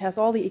value, which has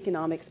all the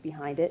economics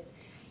behind it.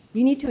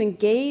 You need to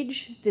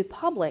engage the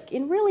public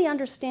in really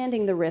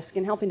understanding the risk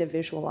and helping to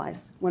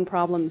visualize when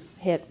problems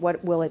hit,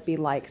 what will it be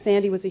like.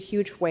 Sandy was a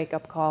huge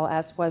wake-up call,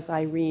 as was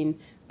Irene,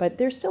 but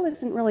there still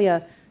isn't really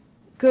a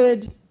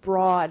good,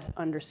 broad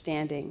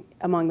understanding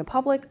among the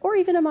public or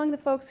even among the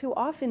folks who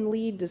often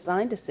lead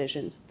design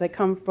decisions that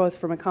come both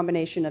from a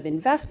combination of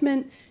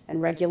investment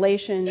and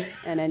regulation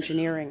and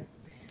engineering.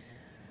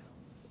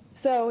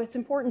 So it's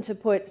important to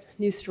put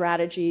new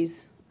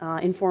strategies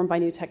informed by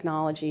new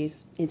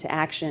technologies into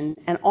action,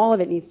 and all of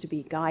it needs to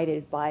be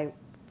guided by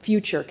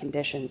future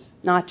conditions,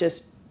 not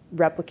just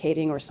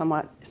replicating or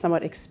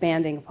somewhat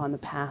expanding upon the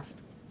past.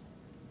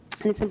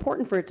 And it's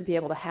important for it to be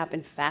able to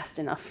happen fast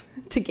enough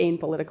to gain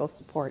political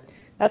support.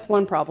 That's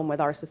one problem with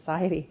our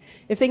society.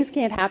 If things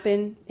can't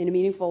happen in a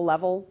meaningful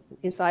level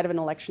inside of an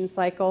election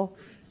cycle,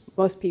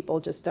 most people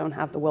just don't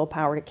have the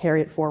willpower to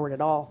carry it forward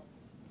at all.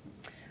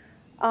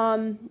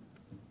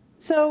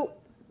 So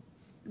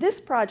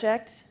this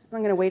project, I'm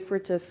going to wait for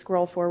it to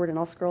scroll forward and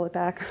I'll scroll it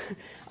back.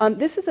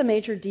 This is a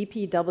major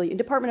DPW,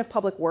 Department of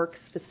Public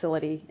Works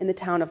facility in the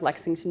town of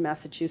Lexington,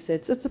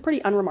 Massachusetts. It's a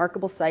pretty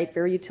unremarkable site,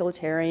 very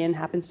utilitarian,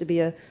 happens to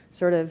be a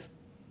sort of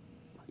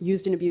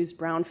used and abused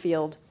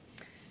brownfield.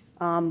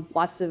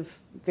 Lots of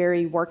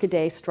very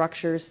workaday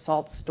structures,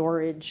 salt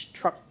storage,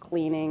 truck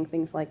cleaning,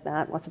 things like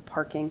that, lots of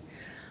parking.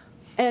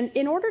 And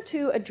in order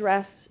to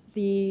address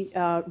the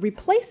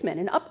replacement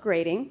and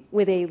upgrading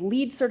with a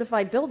LEED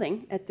certified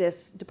building at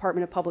this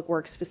Department of Public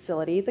Works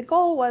facility, the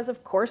goal was,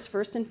 of course,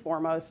 first and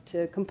foremost,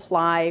 to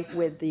comply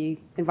with the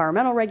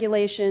environmental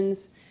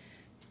regulations,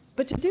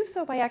 but to do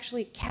so by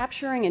actually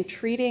capturing and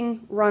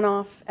treating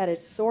runoff at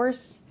its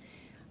source,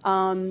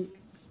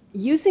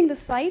 using the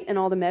site and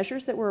all the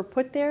measures that were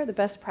put there, the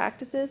best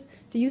practices,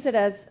 to use it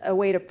as a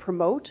way to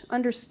promote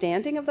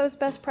understanding of those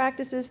best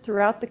practices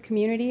throughout the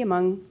community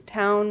among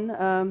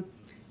town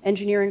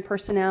engineering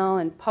personnel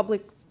and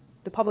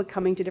the public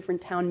coming to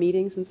different town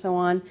meetings and so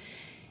on.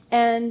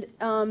 And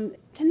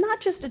to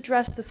not just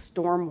address the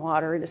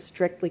stormwater in a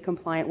strictly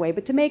compliant way,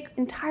 but to make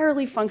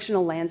entirely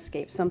functional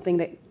landscapes, something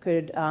that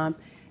could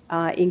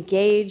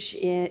engage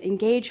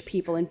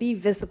people and be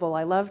visible.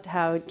 I loved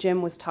how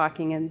Jim was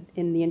talking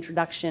in the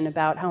introduction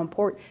about how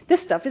important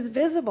this stuff is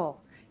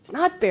visible. It's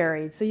not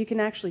buried, so you can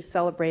actually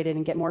celebrate it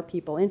and get more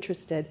people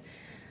interested.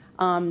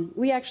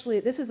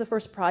 This is the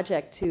first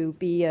project to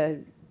be a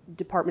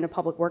Department of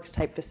Public Works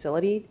type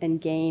facility and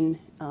gain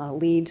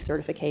LEED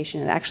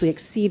certification. It actually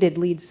exceeded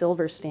LEED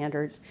Silver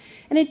standards,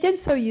 and it did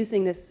so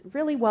using this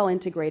really well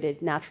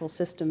integrated natural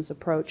systems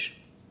approach.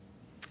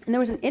 And there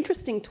was an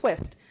interesting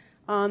twist.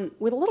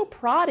 With a little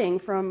prodding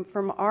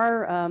from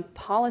our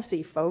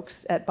policy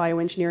folks at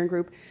Bioengineering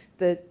Group,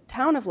 the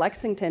town of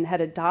Lexington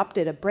had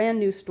adopted a brand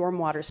new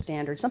stormwater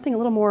standard, something a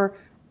little more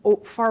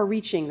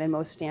far-reaching than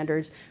most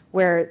standards,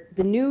 where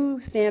the new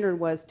standard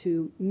was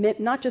to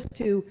not just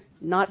to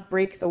not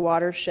break the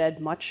watershed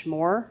much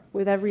more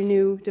with every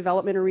new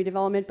development or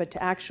redevelopment, but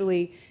to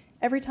actually,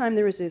 every time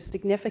there was a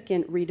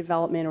significant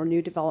redevelopment or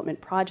new development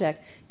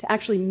project, to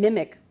actually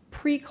mimic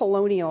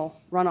pre-colonial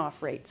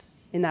runoff rates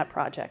in that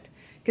project.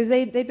 Because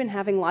they'd been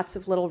having lots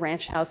of little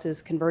ranch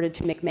houses converted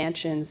to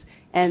McMansions,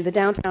 and the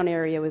downtown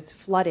area was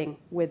flooding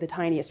with the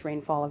tiniest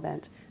rainfall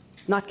event.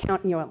 Not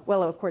counting,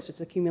 well, of course, it's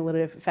a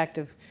cumulative effect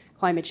of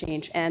climate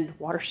change and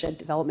watershed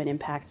development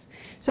impacts.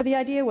 So the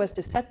idea was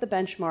to set the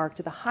benchmark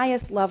to the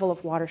highest level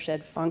of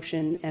watershed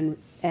function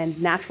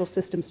and natural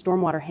system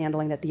stormwater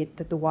handling that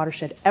the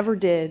watershed ever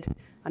did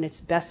on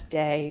its best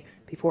day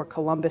before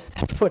Columbus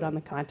set foot on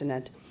the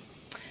continent.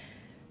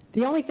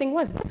 The only thing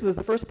was, this was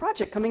the first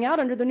project coming out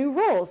under the new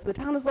rules. The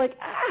town was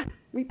like,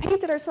 we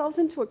painted ourselves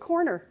into a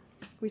corner.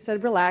 We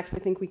said, relax, I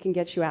think we can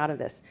get you out of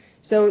this.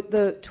 So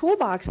the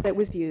toolbox that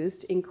was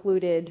used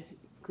included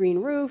green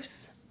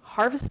roofs,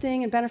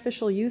 harvesting and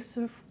beneficial use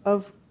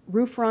of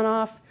roof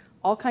runoff,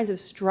 all kinds of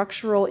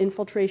structural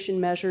infiltration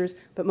measures,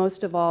 but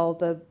most of all,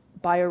 the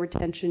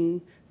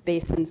bioretention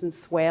basins and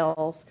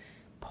swales,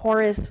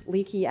 porous,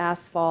 leaky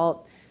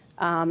asphalt,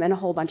 and a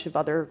whole bunch of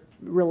other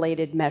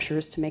related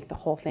measures to make the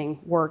whole thing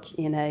work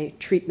in a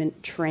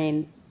treatment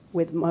train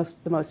with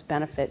the most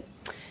benefit.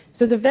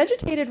 So the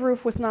vegetated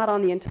roof was not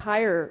on the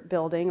entire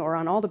building or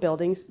on all the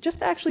buildings,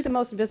 just actually the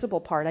most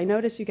visible part. I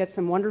notice you get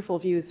some wonderful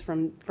views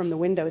from the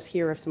windows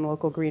here of some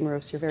local green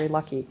roofs. You're very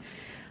lucky.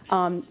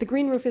 The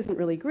green roof isn't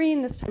really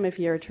green this time of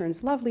year. It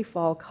turns lovely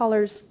fall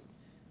colors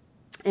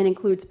and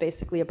includes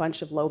basically a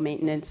bunch of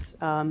low-maintenance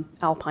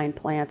alpine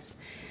plants,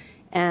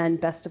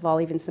 and best of all,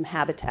 even some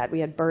habitat. We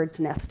had birds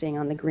nesting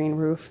on the green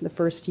roof the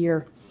first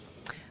year.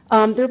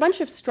 There are a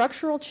bunch of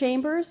structural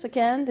chambers.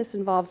 Again, this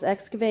involves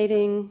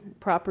excavating,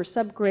 proper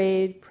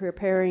subgrade,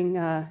 preparing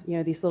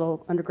these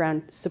little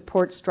underground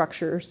support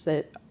structures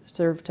that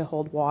serve to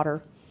hold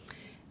water,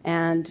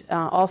 and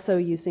also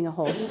using a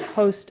whole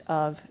host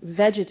of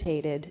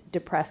vegetated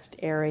depressed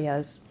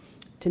areas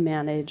to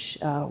manage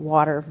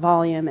water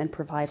volume and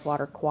provide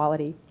water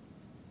quality.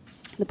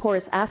 The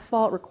porous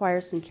asphalt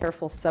requires some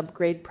careful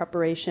subgrade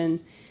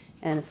preparation,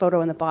 and the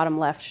photo in the bottom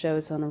left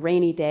shows on a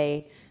rainy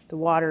day the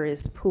water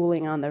is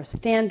pooling on the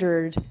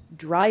standard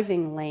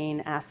driving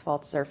lane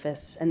asphalt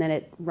surface, and then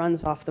it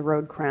runs off the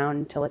road crown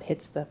until it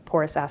hits the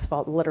porous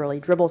asphalt, literally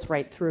dribbles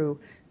right through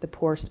the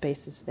pore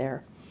spaces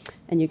there.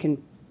 And you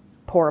can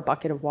pour a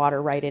bucket of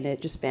water right in it,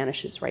 it just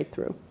vanishes right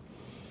through.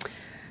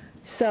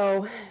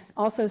 So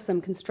also some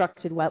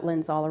constructed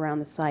wetlands all around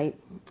the site.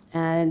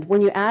 And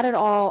when you add it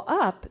all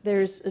up,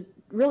 there's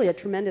really a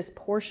tremendous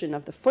portion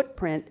of the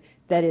footprint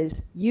that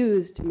is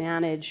used to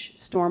manage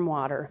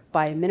stormwater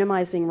by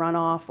minimizing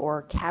runoff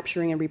or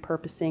capturing and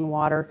repurposing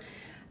water.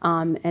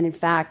 And in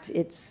fact,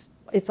 it's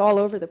all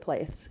over the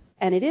place.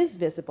 And it is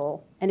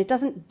visible, and it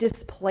doesn't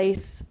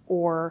displace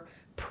or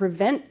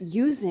prevent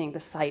using the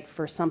site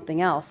for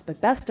something else.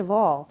 But best of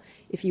all,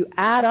 if you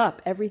add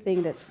up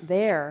everything that's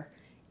there,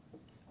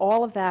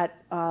 all of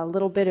that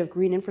little bit of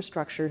green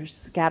infrastructure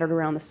scattered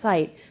around the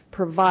site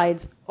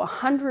provides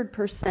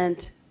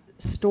 100%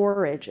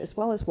 storage as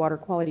well as water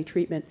quality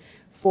treatment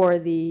for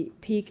the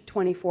peak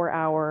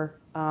 24-hour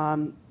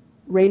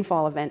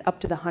rainfall event up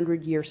to the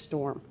 100-year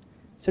storm.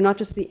 So not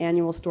just the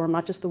annual storm,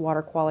 not just the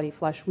water quality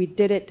flush. We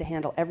did it to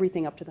handle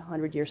everything up to the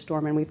 100-year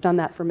storm, and we've done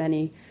that for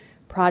many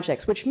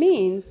projects, which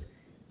means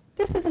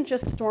this isn't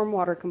just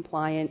stormwater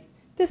compliant.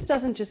 This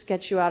doesn't just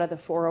get you out of the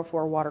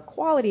 404 water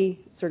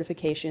quality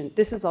certification.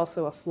 This is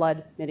also a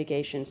flood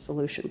mitigation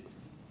solution.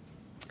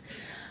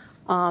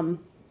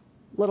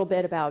 Little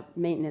bit about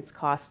maintenance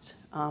cost.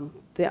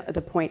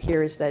 The point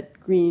here is that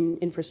green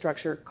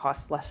infrastructure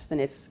costs less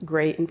than its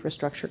gray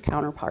infrastructure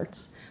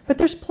counterparts. But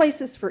there's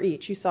places for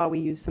each. You saw we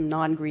used some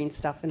non-green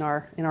stuff in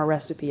our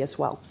recipe as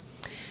well.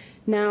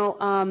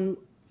 Now,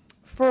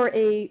 for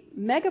a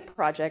mega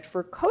project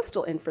for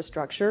coastal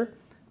infrastructure,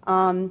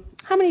 how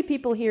many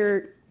people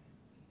here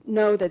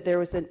know that there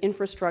was an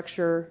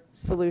infrastructure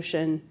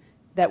solution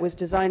that was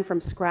designed from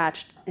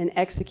scratch and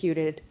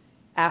executed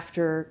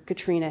after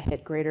Katrina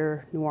hit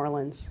Greater New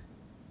Orleans?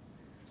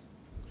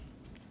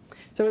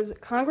 So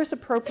Congress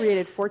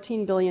appropriated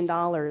 $14 billion,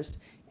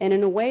 and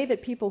in a way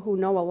that people who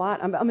know a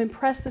lot, I'm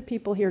impressed that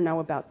people here know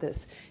about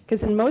this,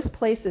 because in most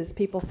places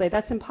people say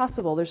that's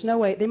impossible, there's no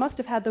way, they must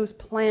have had those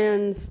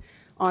plans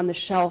on the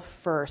shelf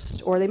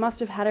first, or they must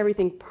have had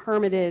everything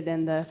permitted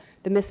and the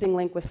missing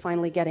link was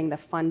finally getting the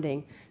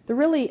funding. The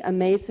really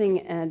amazing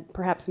and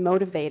perhaps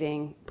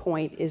motivating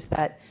point is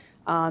that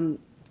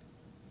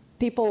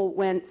people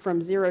went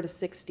from 0 to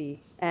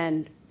 60,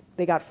 and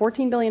they got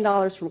 $14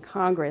 billion from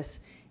Congress,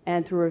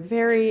 and through a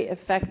very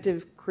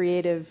effective,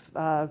 creative,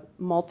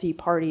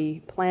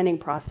 multi-party planning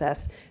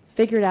process,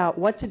 figured out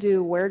what to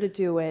do, where to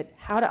do it,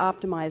 how to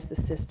optimize the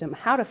system,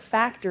 how to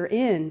factor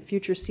in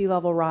future sea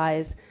level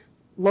rise,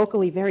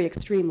 locally very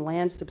extreme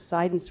land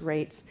subsidence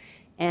rates,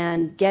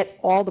 and get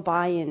all the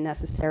buy-in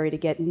necessary to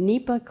get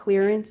NEPA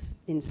clearance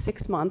in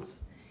 6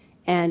 months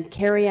and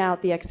carry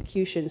out the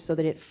execution so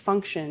that it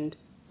functioned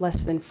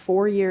less than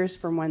 4 years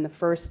from when the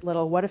first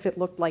little what if it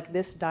looked like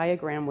this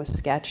diagram was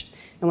sketched,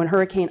 and when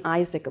Hurricane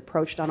Isaac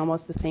approached on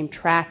almost the same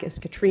track as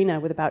Katrina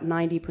with about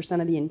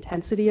 90% of the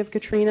intensity of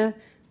Katrina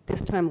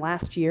this time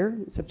last year,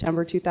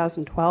 September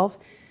 2012.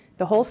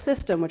 The whole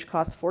system, which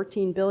cost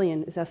 $14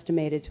 billion, is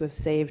estimated to have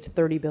saved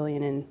 $30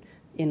 billion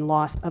in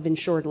loss of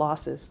insured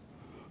losses,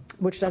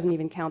 which doesn't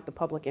even count the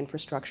public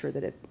infrastructure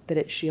that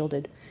it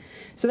shielded.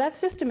 So that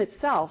system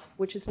itself,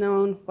 which is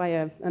known by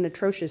an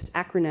atrocious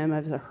acronym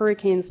of the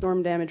Hurricane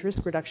Storm Damage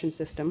Risk Reduction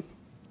System,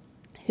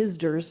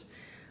 HSDRS,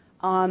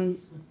 I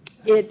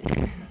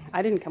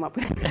didn't come up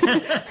with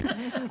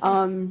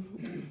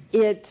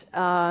it.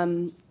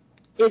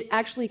 It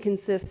actually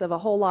consists of a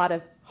whole lot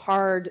of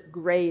hard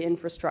gray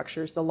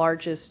infrastructures, the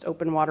largest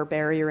open water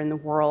barrier in the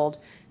world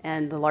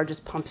and the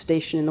largest pump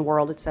station in the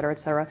world, et cetera, et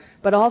cetera.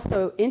 But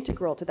also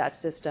integral to that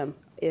system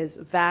is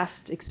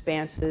vast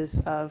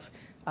expanses of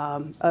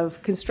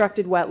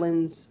constructed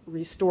wetlands,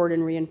 restored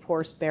and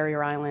reinforced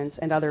barrier islands,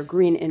 and other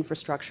green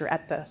infrastructure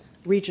at the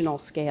regional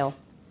scale.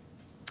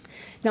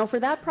 Now, for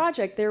that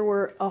project, there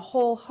were a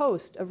whole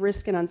host of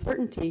risk and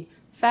uncertainty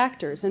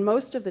factors, and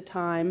most of the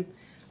time,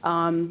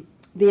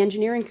 the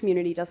engineering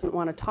community doesn't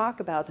want to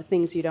talk about the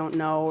things you don't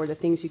know or the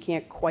things you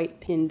can't quite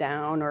pin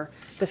down, or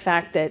the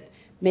fact that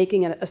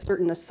making a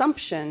certain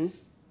assumption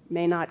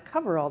may not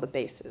cover all the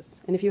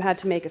bases. And if you had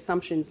to make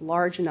assumptions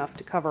large enough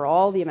to cover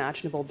all the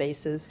imaginable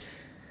bases,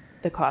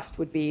 the cost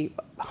would be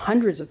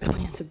hundreds of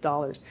billions of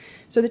dollars.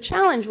 So the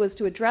challenge was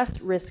to address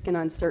risk and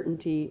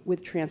uncertainty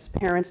with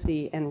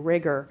transparency and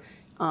rigor,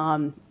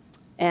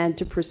 and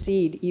to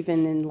proceed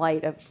even in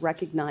light of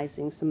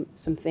recognizing some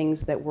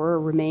things that were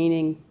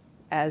remaining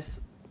as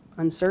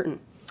uncertain.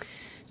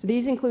 So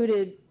these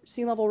included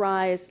sea level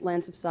rise,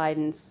 land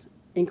subsidence,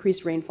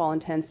 increased rainfall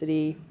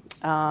intensity,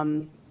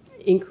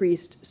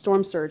 increased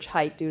storm surge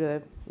height due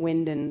to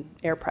wind and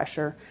air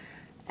pressure,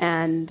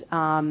 and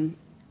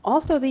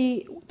also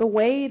the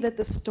way that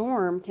the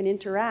storm can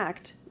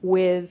interact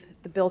with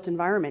the built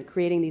environment,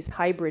 creating these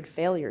hybrid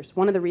failures.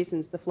 One of the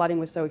reasons the flooding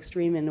was so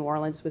extreme in New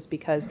Orleans was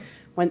because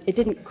when it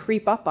didn't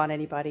creep up on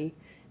anybody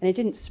and it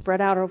didn't spread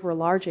out over a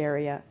large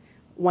area,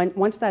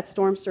 once that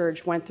storm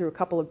surge went through a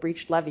couple of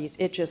breached levees,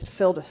 it just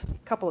filled a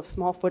couple of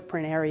small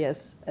footprint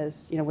areas,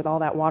 as you know, with all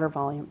that water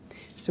volume.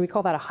 So we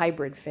call that a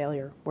hybrid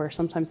failure, where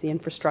sometimes the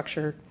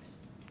infrastructure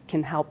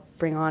can help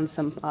bring on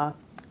some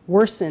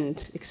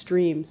worsened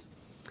extremes.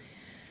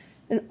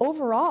 And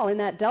overall, in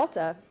that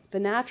delta, the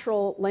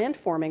natural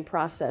landforming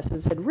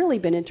processes had really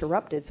been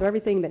interrupted. So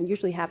everything that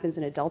usually happens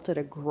in a delta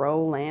to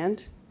grow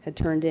land had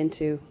turned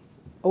into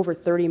over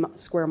 30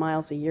 square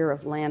miles a year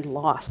of land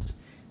loss.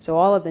 So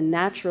all of the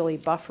naturally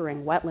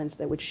buffering wetlands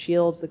that would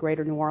shield the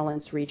greater New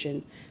Orleans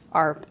region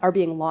are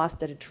being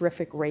lost at a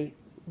terrific rate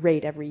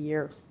every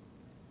year.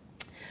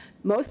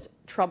 Most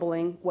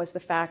troubling was the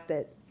fact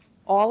that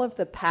all of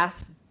the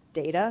past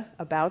data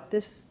about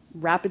this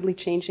rapidly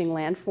changing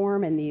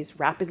landform and these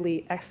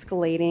rapidly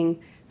escalating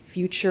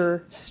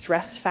future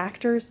stress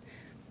factors,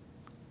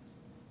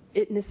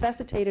 it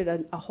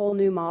necessitated a whole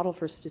new model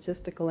for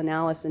statistical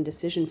analysis and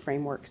decision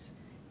frameworks.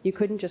 You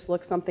couldn't just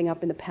look something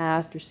up in the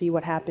past or see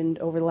what happened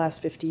over the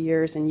last 50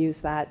 years and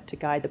use that to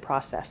guide the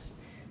process.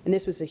 And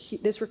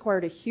this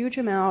required a huge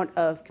amount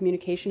of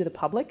communication to the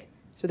public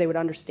so they would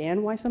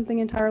understand why something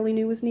entirely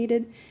new was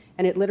needed.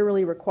 And it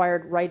literally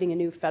required writing a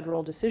new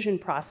federal decision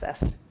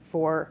process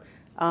for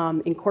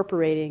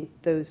incorporating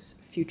those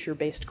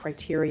future-based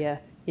criteria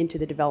into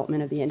the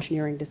development of the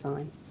engineering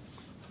design,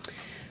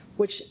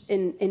 which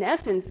in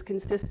essence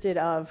consisted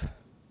of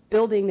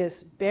building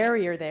this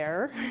barrier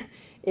there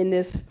in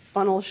this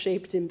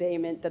funnel-shaped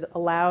embayment that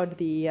allowed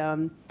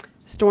the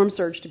storm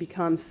surge to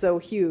become so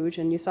huge.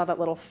 And you saw that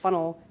little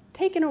funnel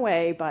taken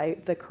away by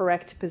the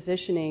correct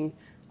positioning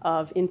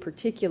of, in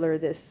particular,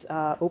 this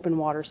open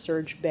water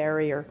surge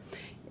barrier.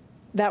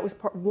 That was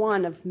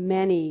one of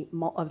many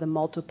of the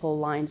multiple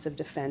lines of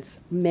defense,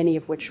 many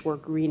of which were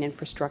green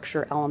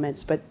infrastructure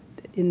elements. But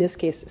in this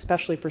case,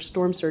 especially for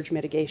storm surge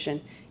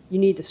mitigation, you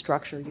need the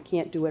structure. You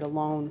can't do it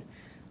alone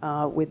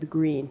with the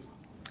green.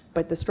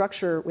 But the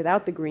structure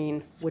without the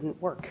green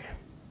wouldn't work.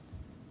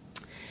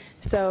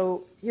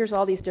 So here's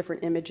all these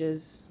different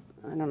images.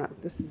 I don't know,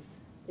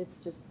 it's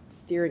just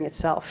steering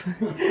itself.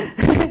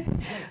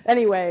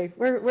 Anyway,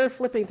 we're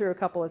flipping through a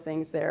couple of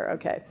things there.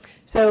 Okay,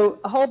 so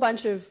a whole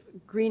bunch of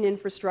green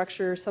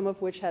infrastructure, some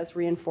of which has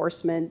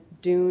reinforcement,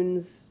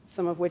 dunes,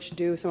 some of which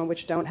do, some of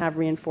which don't have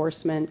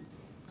reinforcement,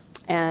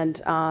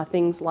 and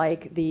things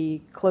like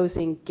the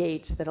closing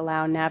gates that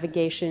allow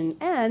navigation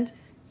and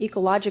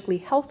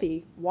ecologically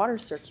healthy water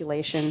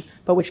circulation,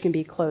 but which can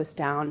be closed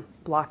down,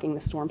 blocking the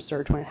storm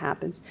surge when it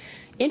happens.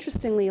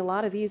 Interestingly, a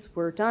lot of these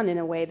were done in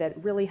a way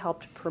that really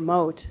helped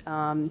promote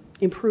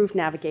improved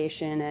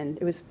navigation, and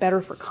it was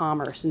better for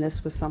commerce. And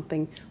this was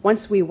something,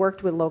 once we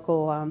worked with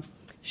local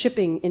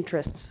shipping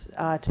interests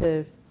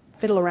to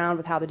fiddle around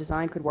with how the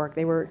design could work,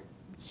 they were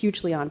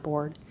hugely on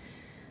board.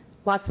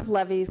 Lots of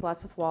levees,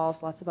 lots of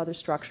walls, lots of other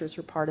structures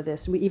were part of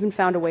this. We even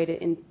found a way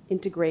to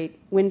integrate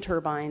wind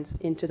turbines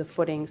into the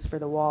footings for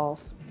the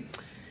walls.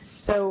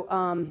 So,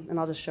 and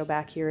I'll just show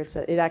back here.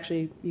 It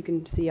actually, you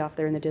can see off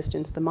there in the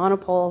distance, the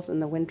monopoles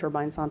and the wind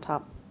turbines on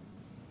top,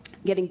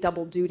 getting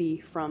double duty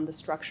from the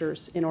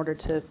structures in order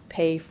to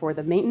pay for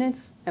the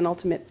maintenance and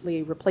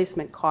ultimately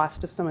replacement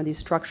cost of some of these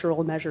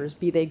structural measures,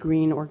 be they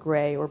green or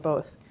gray or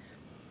both.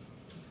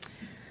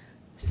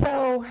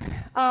 So,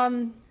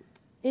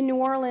 in New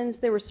Orleans,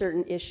 there were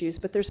certain issues,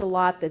 but there's a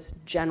lot that's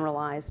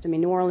generalized. I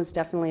mean, New Orleans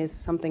definitely is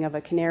something of a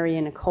canary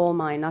in a coal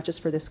mine, not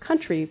just for this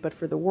country, but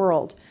for the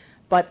world.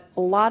 But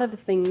a lot of the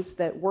things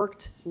that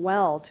worked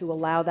well to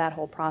allow that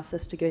whole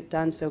process to get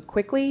done so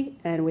quickly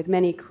and with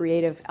many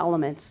creative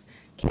elements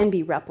can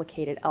be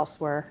replicated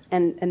elsewhere.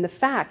 And the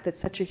fact that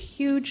such a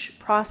huge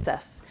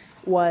process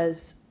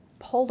was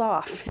pulled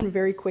off in a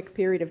very quick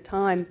period of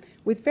time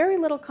with very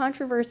little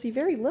controversy,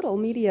 very little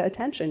media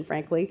attention,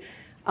 frankly,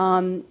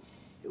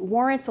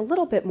 warrants a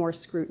little bit more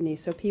scrutiny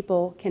so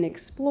people can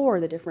explore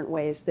the different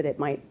ways that it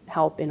might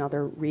help in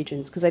other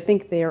regions, because I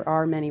think there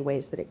are many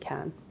ways that it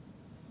can.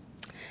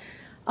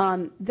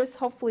 This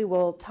hopefully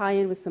will tie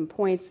in with some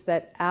points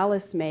that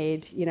Alice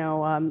made. You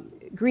know,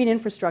 green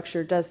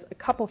infrastructure does a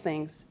couple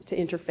things to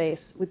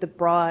interface with the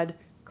broad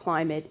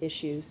climate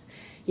issues.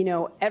 You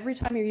know, every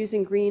time you're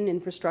using green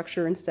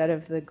infrastructure instead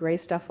of the gray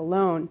stuff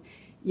alone,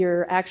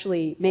 you're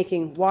actually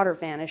making water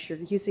vanish. You're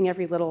using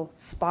every little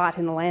spot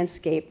in the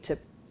landscape to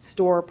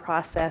store,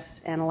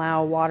 process, and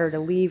allow water to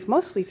leave,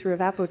 mostly through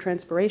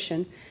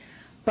evapotranspiration.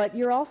 But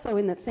you're also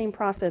in that same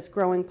process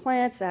growing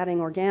plants,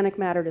 adding organic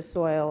matter to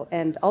soil,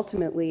 and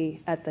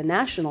ultimately at the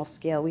national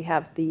scale, we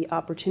have the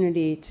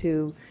opportunity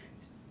to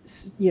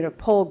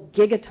pull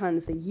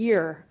gigatons a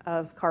year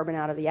of carbon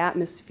out of the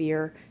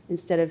atmosphere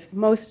instead of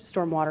most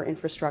stormwater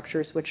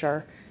infrastructures, which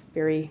are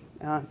very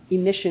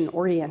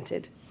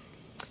emission-oriented.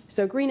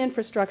 So green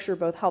infrastructure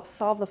both helps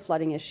solve the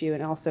flooding issue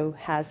and also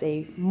has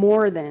a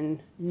more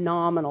than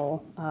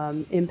nominal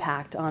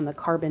impact on the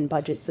carbon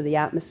budgets of the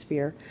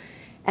atmosphere.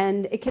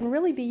 And it can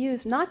really be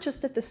used not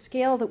just at the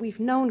scale that we've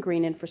known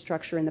green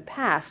infrastructure in the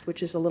past,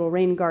 which is a little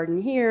rain garden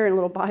here and a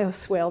little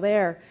bioswale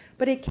there,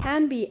 but it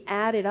can be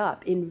added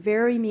up in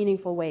very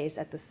meaningful ways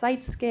at the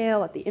site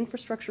scale, at the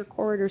infrastructure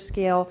corridor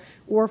scale,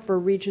 or for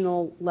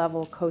regional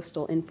level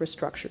coastal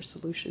infrastructure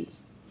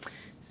solutions.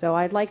 So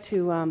I'd like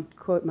to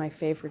quote my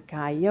favorite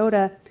guy,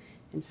 Yoda,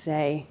 and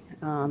say,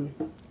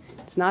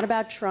 it's not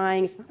about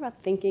trying, it's not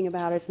about thinking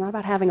about it, it's not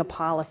about having a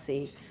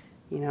policy,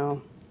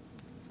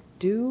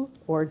 do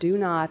or do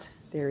not,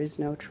 there is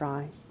no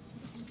try.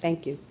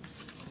 Thank you.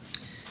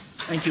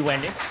 Thank you,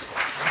 Wendi.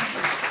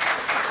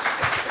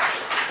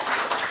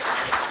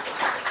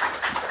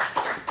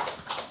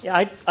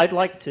 Yeah, I'd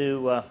like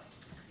to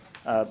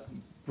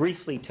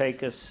briefly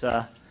take us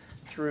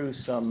through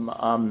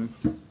some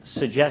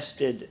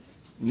suggested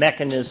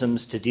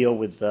mechanisms to deal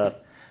with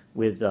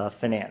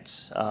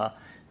finance.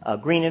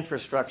 Green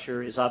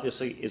infrastructure is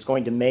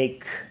going to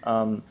make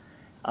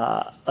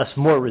us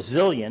more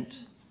resilient.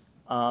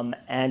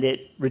 And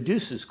it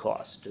reduces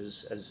cost,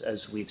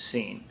 as we've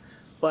seen.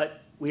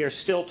 But we are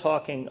still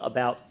talking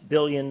about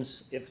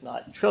billions, if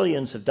not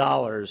trillions of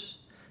dollars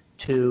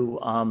to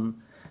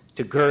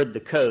gird the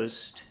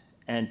coast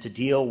and to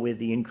deal with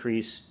the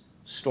increased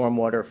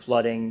stormwater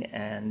flooding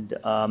and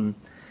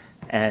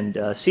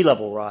sea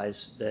level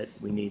rise that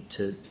we need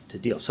to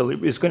deal. So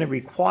it is going to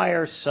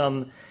require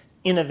some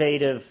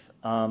innovative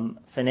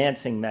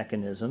financing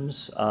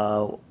mechanisms.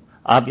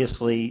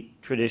 Obviously,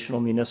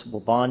 traditional municipal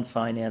bond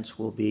finance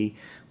will be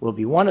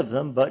one of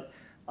them, but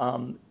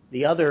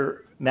the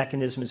other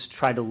mechanism is to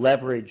try to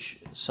leverage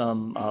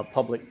some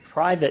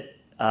public-private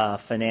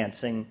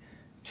financing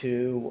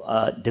to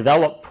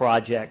develop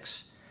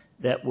projects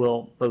that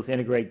will both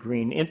integrate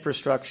green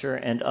infrastructure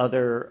and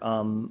other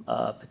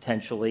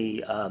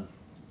potentially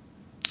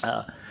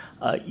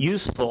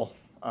useful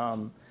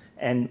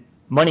and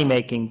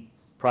money-making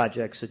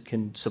projects that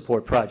can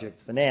support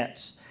project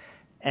finance.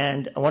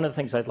 And one of the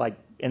things I'd like,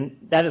 and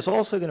that is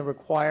also going to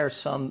require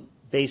some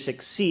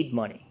basic seed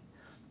money.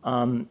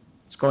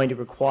 It's going to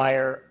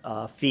require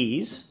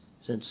fees,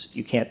 since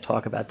you can't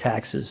talk about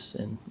taxes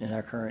in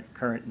our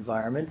current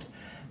environment,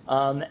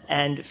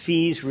 and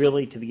fees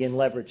really to begin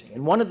leveraging.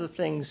 And one of the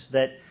things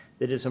that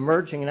is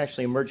emerging, and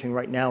actually emerging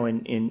right now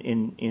in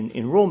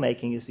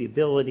rulemaking, is the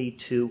ability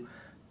to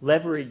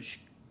leverage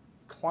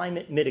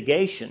climate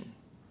mitigation,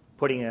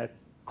 putting a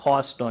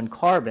cost on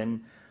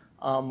carbon,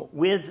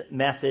 with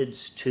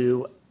methods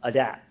to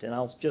adapt. And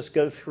I'll just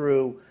go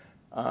through,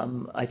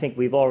 I think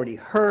we've already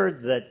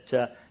heard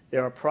that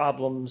there are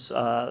problems,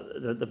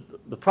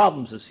 the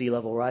problems of sea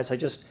level rise. I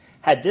just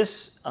had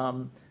this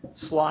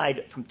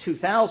slide from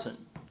 2000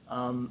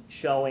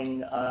 showing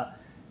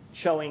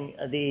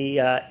the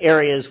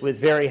areas with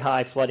very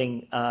high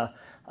flooding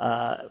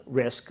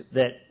risk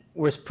that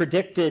was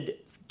predicted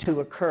to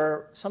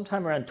occur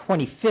sometime around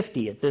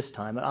 2050 at this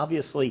time. And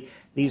obviously,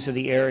 these are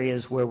the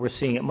areas where we're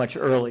seeing it much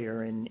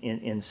earlier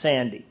in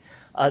Sandy.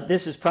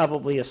 This is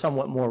probably a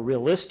somewhat more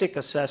realistic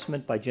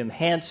assessment by Jim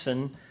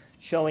Hansen,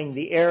 showing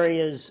the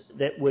areas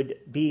that would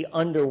be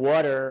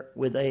underwater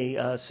with a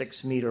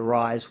 6-meter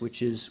rise,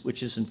 which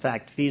is in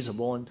fact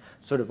feasible and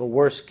sort of a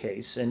worst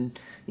case. And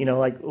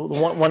like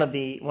one of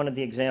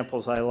the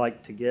examples I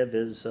like to give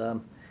is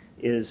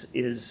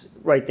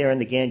right there in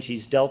the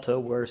Ganges Delta,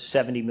 where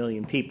 70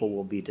 million people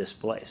will be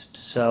displaced.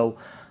 So,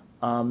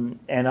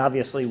 and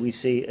obviously we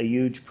see a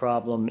huge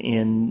problem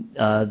in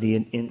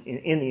the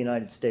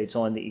United States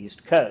on the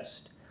East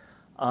Coast.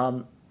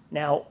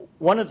 Now,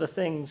 one of the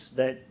things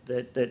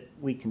that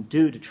we can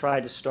do to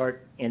try to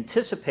start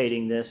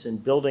anticipating this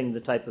and building the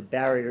type of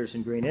barriers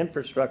in green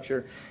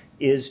infrastructure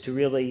is to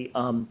really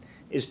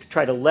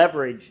try to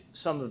leverage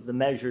some of the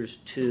measures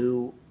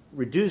to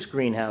reduce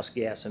greenhouse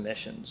gas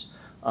emissions.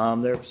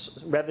 There's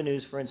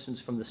revenues, for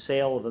instance, from the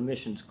sale of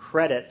emissions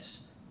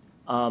credits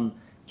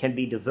can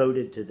be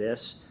devoted to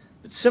this.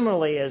 But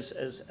similarly, as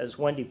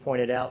Wendi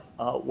pointed out,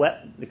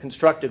 the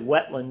constructed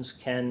wetlands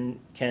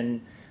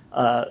can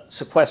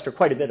sequester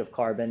quite a bit of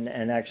carbon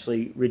and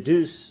actually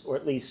reduce, or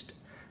at least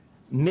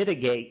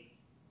mitigate,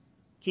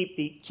 keep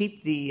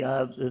the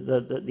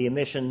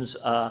emissions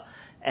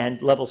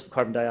and levels of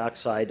carbon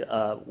dioxide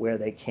where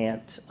they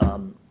can't,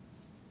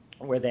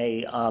 where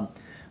they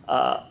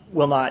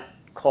will not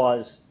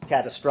cause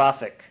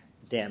catastrophic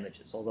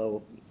damages.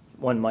 Although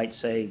one might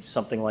say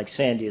something like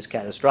Sandy is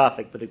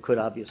catastrophic, but it could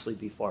obviously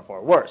be far,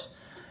 far worse.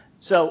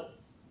 So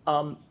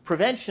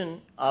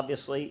Prevention,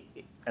 obviously,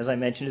 as I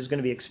mentioned, is going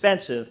to be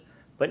expensive,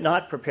 but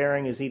not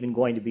preparing is even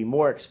going to be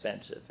more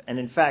expensive. And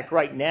in fact,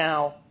 right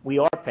now, we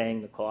are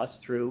paying the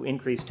cost through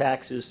increased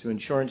taxes, through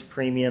insurance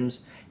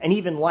premiums, and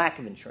even lack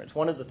of insurance.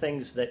 One of the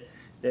things that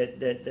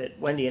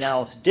Wendi and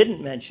Alice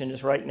didn't mention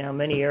is right now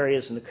many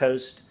areas in the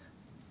coast,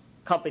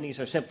 companies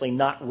are simply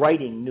not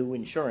writing new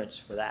insurance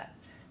for that.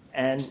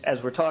 And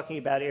as we're talking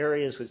about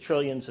areas with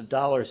trillions of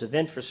dollars of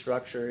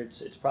infrastructure,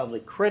 it's probably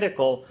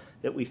critical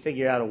that we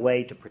figure out a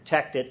way to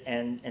protect it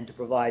and to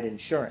provide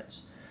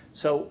insurance.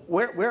 So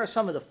where are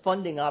some of the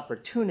funding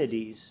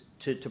opportunities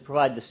to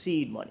provide the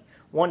seed money?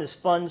 One is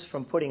funds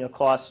from putting a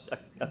cost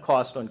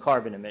on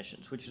carbon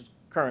emissions, which is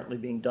currently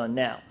being done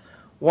now.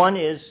 One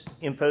is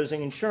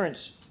imposing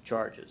insurance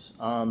charges,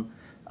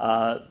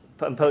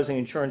 imposing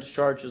insurance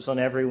charges on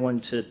everyone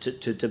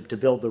to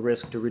build the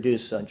risk to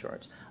reduce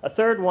insurance. A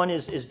third one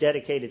is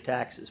dedicated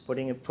taxes,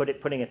 putting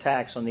a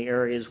tax on the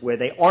areas where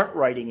they aren't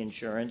writing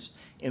insurance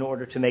in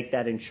order to make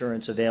that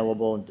insurance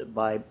available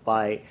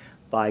by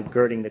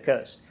girding the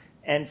coast.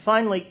 And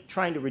finally,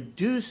 trying to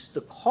reduce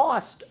the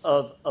cost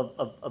of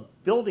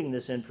building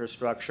this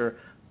infrastructure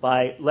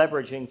by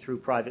leveraging through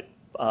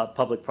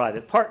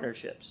public-private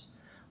partnerships.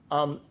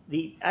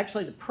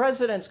 Actually, the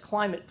President's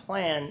climate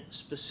plan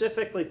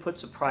specifically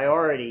puts a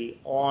priority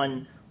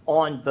on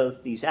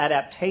both these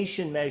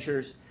adaptation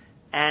measures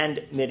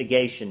and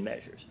mitigation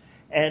measures.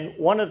 And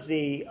one of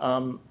the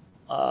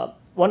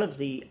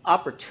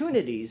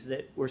opportunities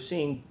that we're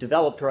seeing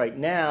developed right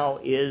now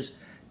is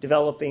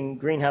developing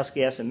greenhouse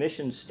gas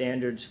emission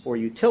standards for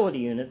utility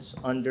units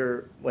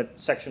under what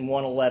Section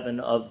 111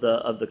 of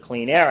the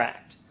Clean Air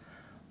Act.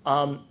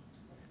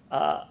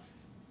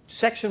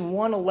 Section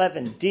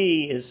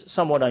 111D is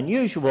somewhat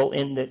unusual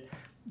in that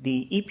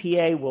the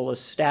EPA will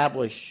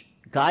establish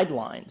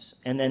guidelines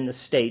and then the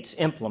states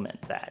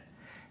implement that.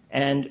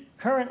 And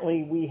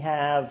currently we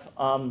have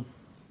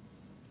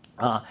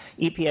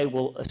EPA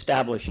will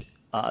establish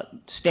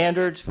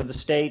standards for the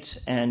states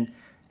and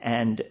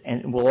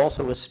will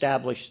also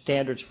establish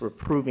standards for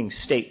approving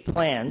state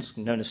plans,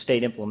 known as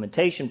state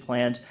implementation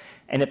plans.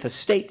 And if a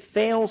state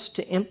fails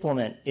to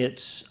implement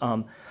its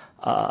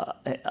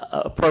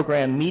a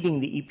program meeting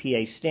the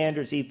EPA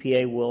standards,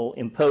 EPA will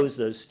impose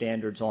those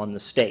standards on the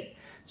state.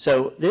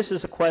 So this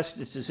is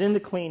this is in the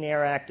Clean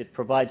Air Act. It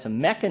provides a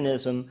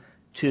mechanism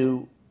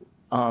to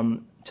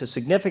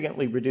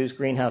significantly reduce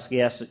greenhouse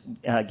gas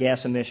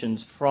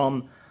emissions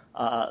from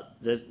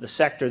the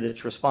sector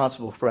that's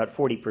responsible for about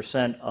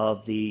 40%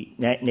 of the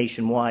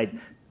nationwide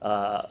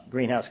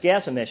greenhouse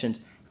gas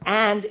emissions,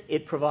 and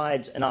it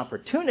provides an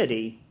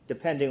opportunity,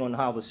 depending on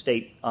how the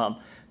state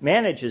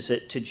manages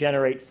it, to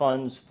generate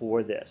funds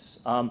for this.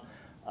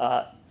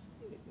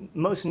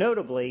 Most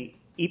notably,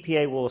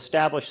 EPA will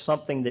establish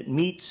something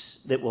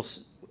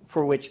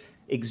for which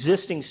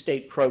existing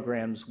state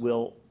programs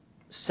will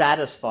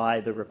satisfy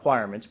the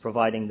requirements,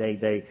 providing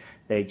they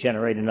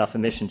generate enough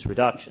emissions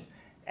reduction.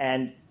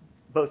 And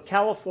both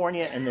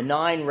California and the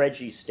 9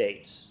 RGGI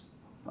states,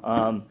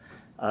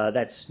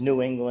 that's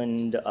New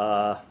England,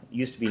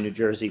 used to be New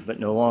Jersey, but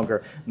no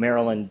longer,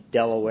 Maryland,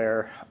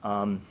 Delaware,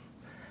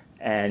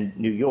 and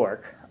New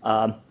York,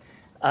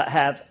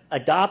 have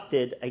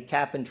adopted a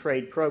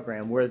cap-and-trade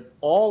program where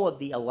all of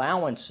the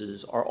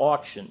allowances are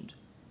auctioned,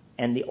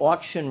 and the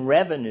auction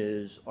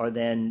revenues are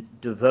then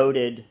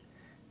devoted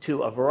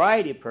to a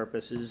variety of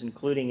purposes,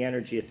 including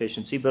energy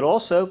efficiency, but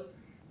also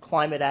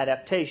climate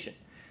adaptation.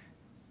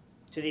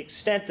 To the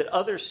extent that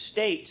other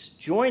states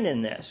join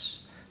in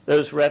this,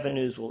 those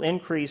revenues will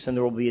increase and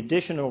there will be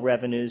additional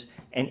revenues,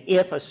 and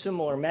if a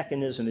similar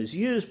mechanism is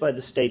used by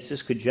the states,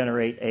 this could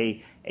generate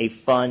a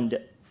fund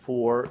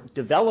for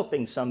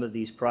developing some of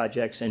these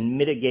projects and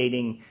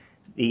mitigating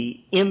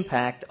the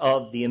impact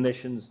of the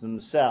emissions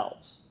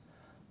themselves.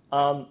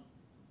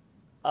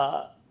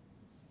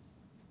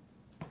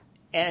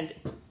 And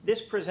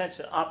this presents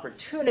an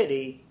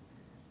opportunity,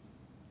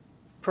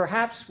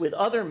 perhaps with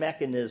other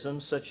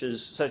mechanisms such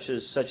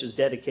as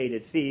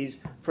dedicated fees,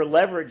 for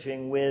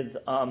leveraging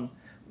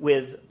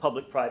with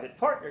public-private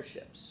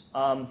partnerships.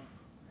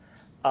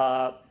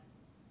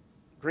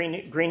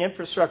 Green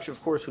infrastructure,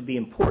 of course, would be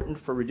important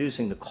for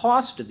reducing the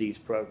cost of these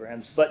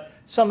programs, but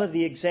some of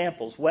the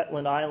examples,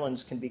 wetland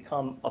islands can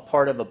become a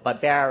part of a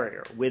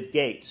barrier with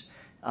gates,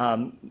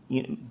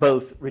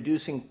 both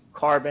reducing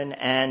carbon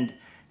and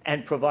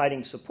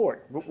providing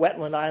support.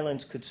 Wetland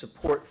islands could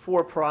support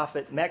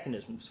for-profit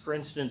mechanisms. For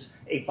instance,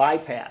 a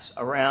bypass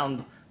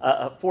around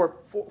for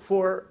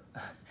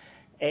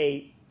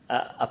a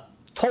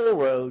toll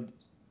road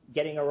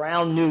getting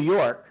around New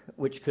York,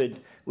 which could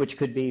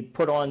be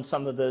put on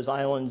some of those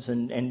islands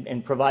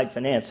and provide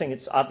financing.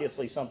 It's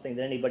obviously something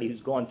that anybody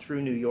who's gone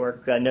through New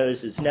York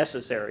knows is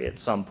necessary at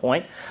some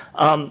point.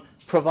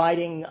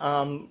 Providing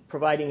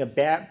a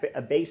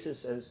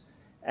basis,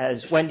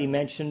 as Wendi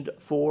mentioned,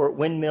 for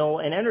windmill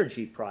and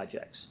energy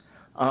projects.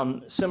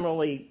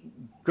 Similarly,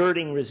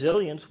 girding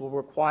resilience will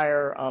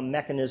require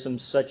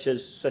mechanisms such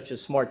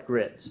as smart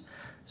grids.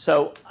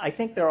 So I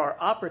think there are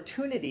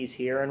opportunities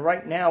here, and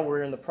right now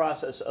we're in the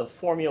process of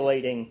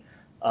formulating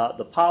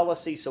the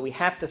policy. So we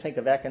have to think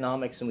of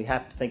economics, and we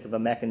have to think of a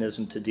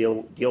mechanism to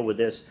deal with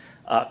this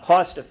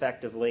cost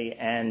effectively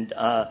and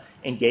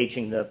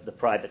engaging the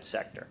private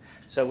sector.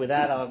 So with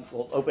that,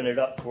 we'll open it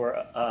up for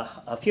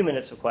a few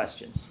minutes of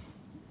questions.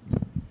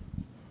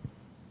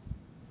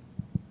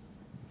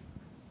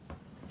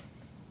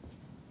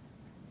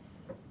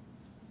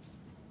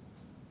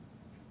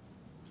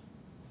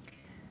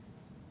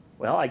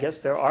 Well, I guess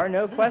there are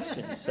no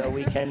questions, so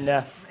we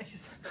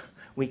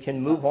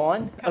can move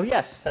on. Oh,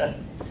 yes.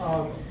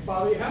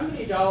 Bobby, how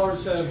many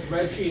dollars have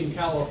Reggie in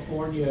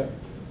California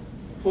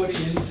put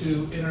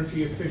into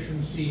energy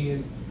efficiency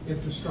and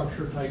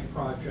infrastructure type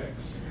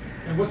projects?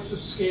 And what's the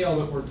scale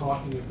that we're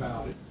talking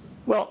about?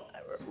 Well,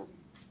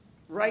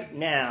 right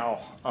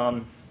now,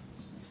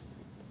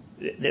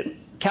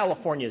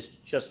 California is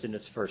just in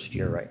its first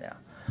year right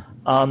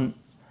now.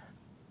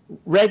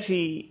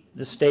 Reggie,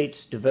 the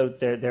states devote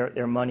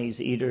their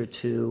monies either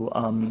to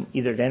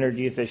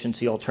energy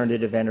efficiency,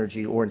 alternative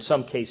energy, or in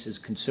some cases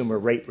consumer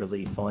rate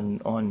relief.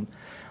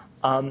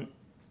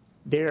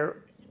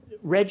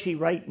 Reggie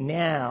right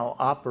now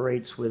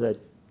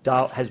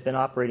has been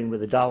operating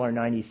with a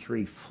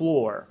 $1.93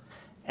 floor,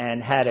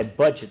 and had a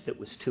budget that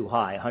was too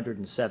high,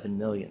 $107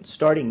 million.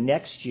 Starting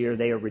next year,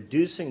 they are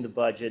reducing the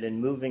budget and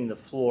moving the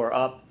floor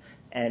up,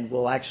 and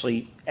will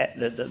actually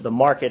the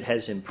market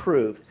has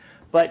improved,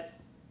 but.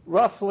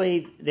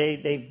 Roughly, they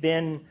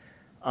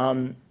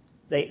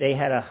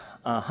had a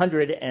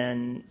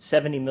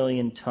 170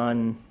 million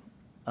ton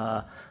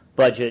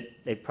budget.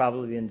 They've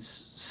probably been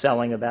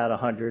selling about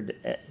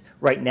 100.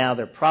 Right now,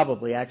 they're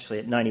probably actually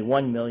at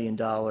 $91 million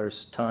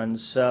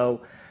tons.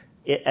 So,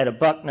 at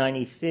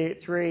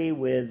 $1.93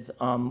 with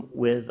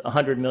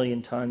 100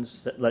 million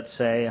tons, let's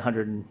say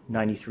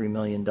 $193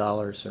 million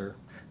are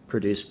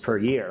produced per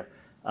year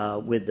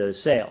with those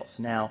sales.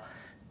 Now,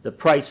 the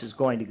price is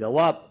going to go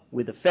up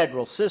with a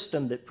federal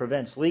system that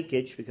prevents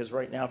leakage, because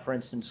right now, for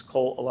instance, a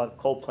lot of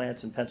coal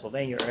plants in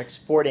Pennsylvania are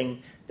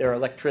exporting their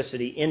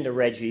electricity into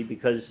Reggie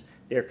because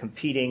they're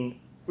competing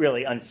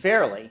really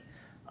unfairly.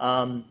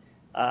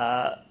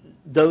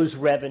 Those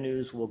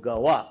revenues will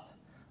go up.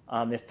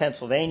 If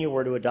Pennsylvania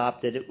were to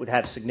adopt it, it would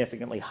have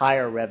significantly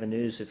higher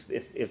revenues.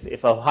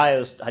 If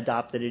Ohio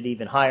adopted it,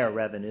 even higher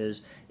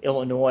revenues.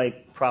 Illinois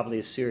probably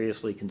is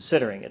seriously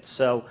considering it.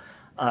 So.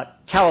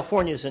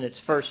 California is in its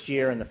first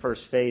year in the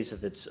first phase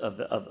of its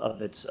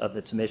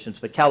emissions,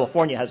 but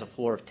California has a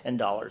floor of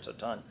 $10 a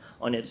ton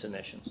on its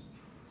emissions.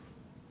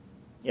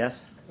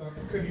 Yes?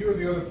 Could you and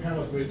the other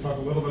panelists maybe talk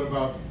a little bit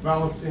about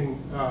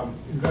balancing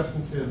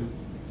investments in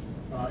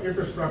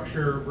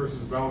infrastructure versus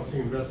balancing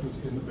investments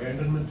in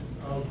abandonment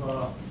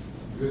of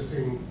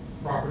existing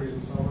properties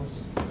and so on?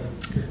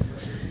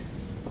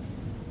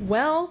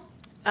 Well,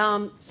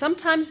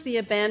 sometimes the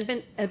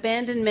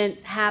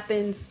abandonment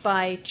happens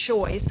by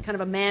choice, kind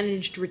of a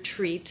managed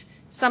retreat.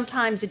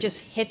 Sometimes it just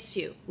hits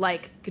you,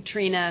 like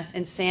Katrina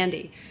and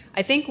Sandy.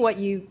 I think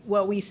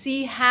what we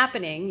see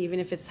happening, even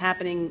if it's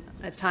happening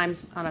at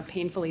times on a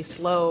painfully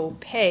slow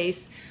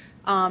pace,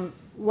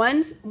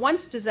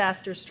 once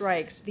disaster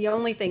strikes, the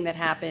only thing that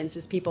happens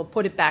is people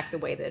put it back the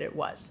way that it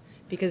was,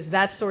 because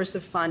that source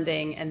of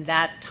funding and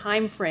that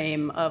time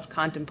frame of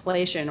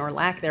contemplation or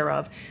lack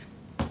thereof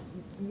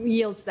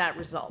yields that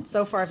result.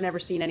 So far, I've never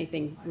seen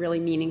anything really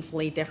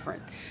meaningfully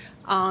different.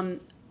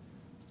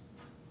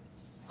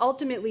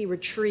 Ultimately,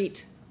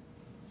 retreat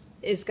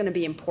is going to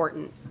be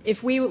important.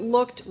 If we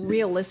looked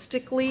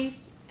realistically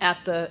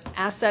at the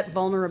asset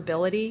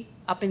vulnerability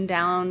up and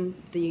down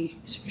the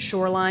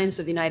shorelines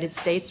of the United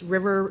States,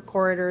 river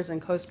corridors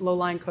and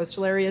low-lying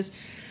coastal areas,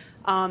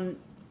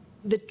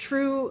 the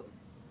true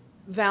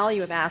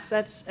value of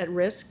assets at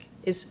risk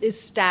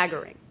is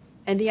staggering.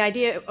 And the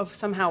idea of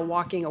somehow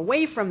walking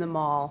away from them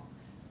all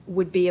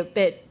would be a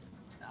bit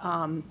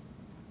hard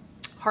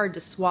to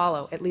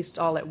swallow, at least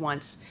all at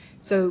once.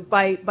 So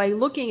by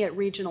looking at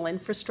regional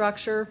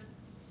infrastructure,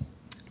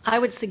 I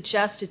would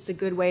suggest it's a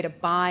good way to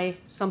buy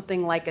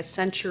something like a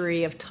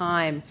century of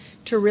time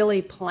to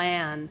really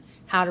plan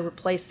how to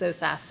replace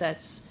those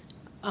assets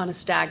on a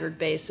staggered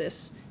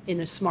basis in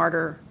a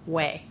smarter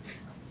way,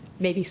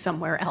 maybe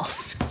somewhere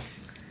else.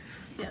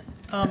 Yeah,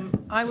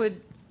 I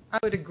would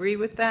agree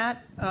with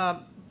that,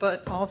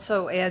 but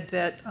also add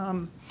that,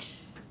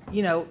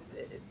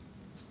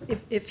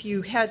 if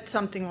you had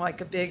something like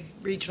a big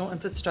regional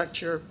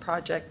infrastructure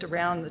project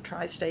around the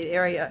tri-state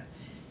area,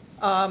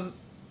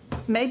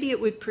 maybe it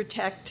would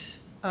protect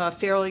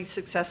fairly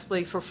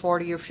successfully for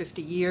 40 or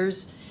 50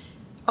 years.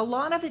 A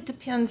lot of it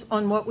depends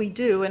on what we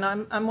do, and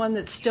I'm one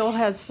that still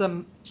has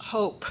some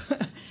hope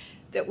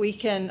that we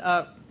can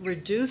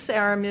reduce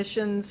our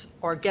emissions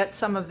or get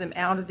some of them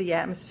out of the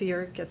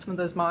atmosphere, get some of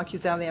those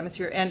molecules out of the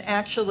atmosphere, and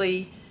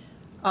actually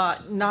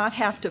not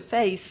have to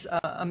face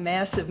a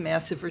massive,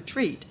 massive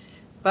retreat.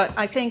 But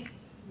I think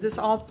this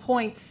all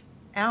points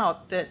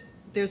out that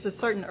there's a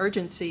certain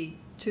urgency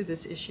to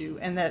this issue,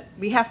 and that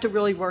we have to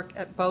really work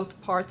at both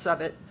parts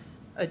of it,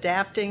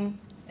 adapting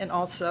and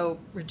also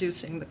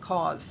reducing the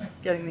cause,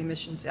 getting the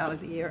emissions out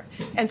of the air.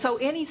 And so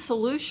any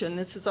solution,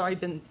 this has already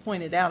been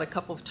pointed out a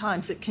couple of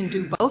times, that can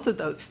do both of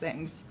those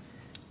things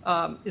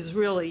is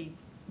really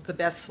the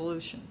best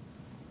solution.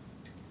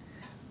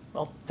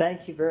 Well,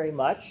 thank you very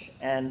much,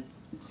 and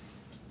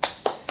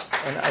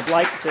I'd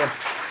like to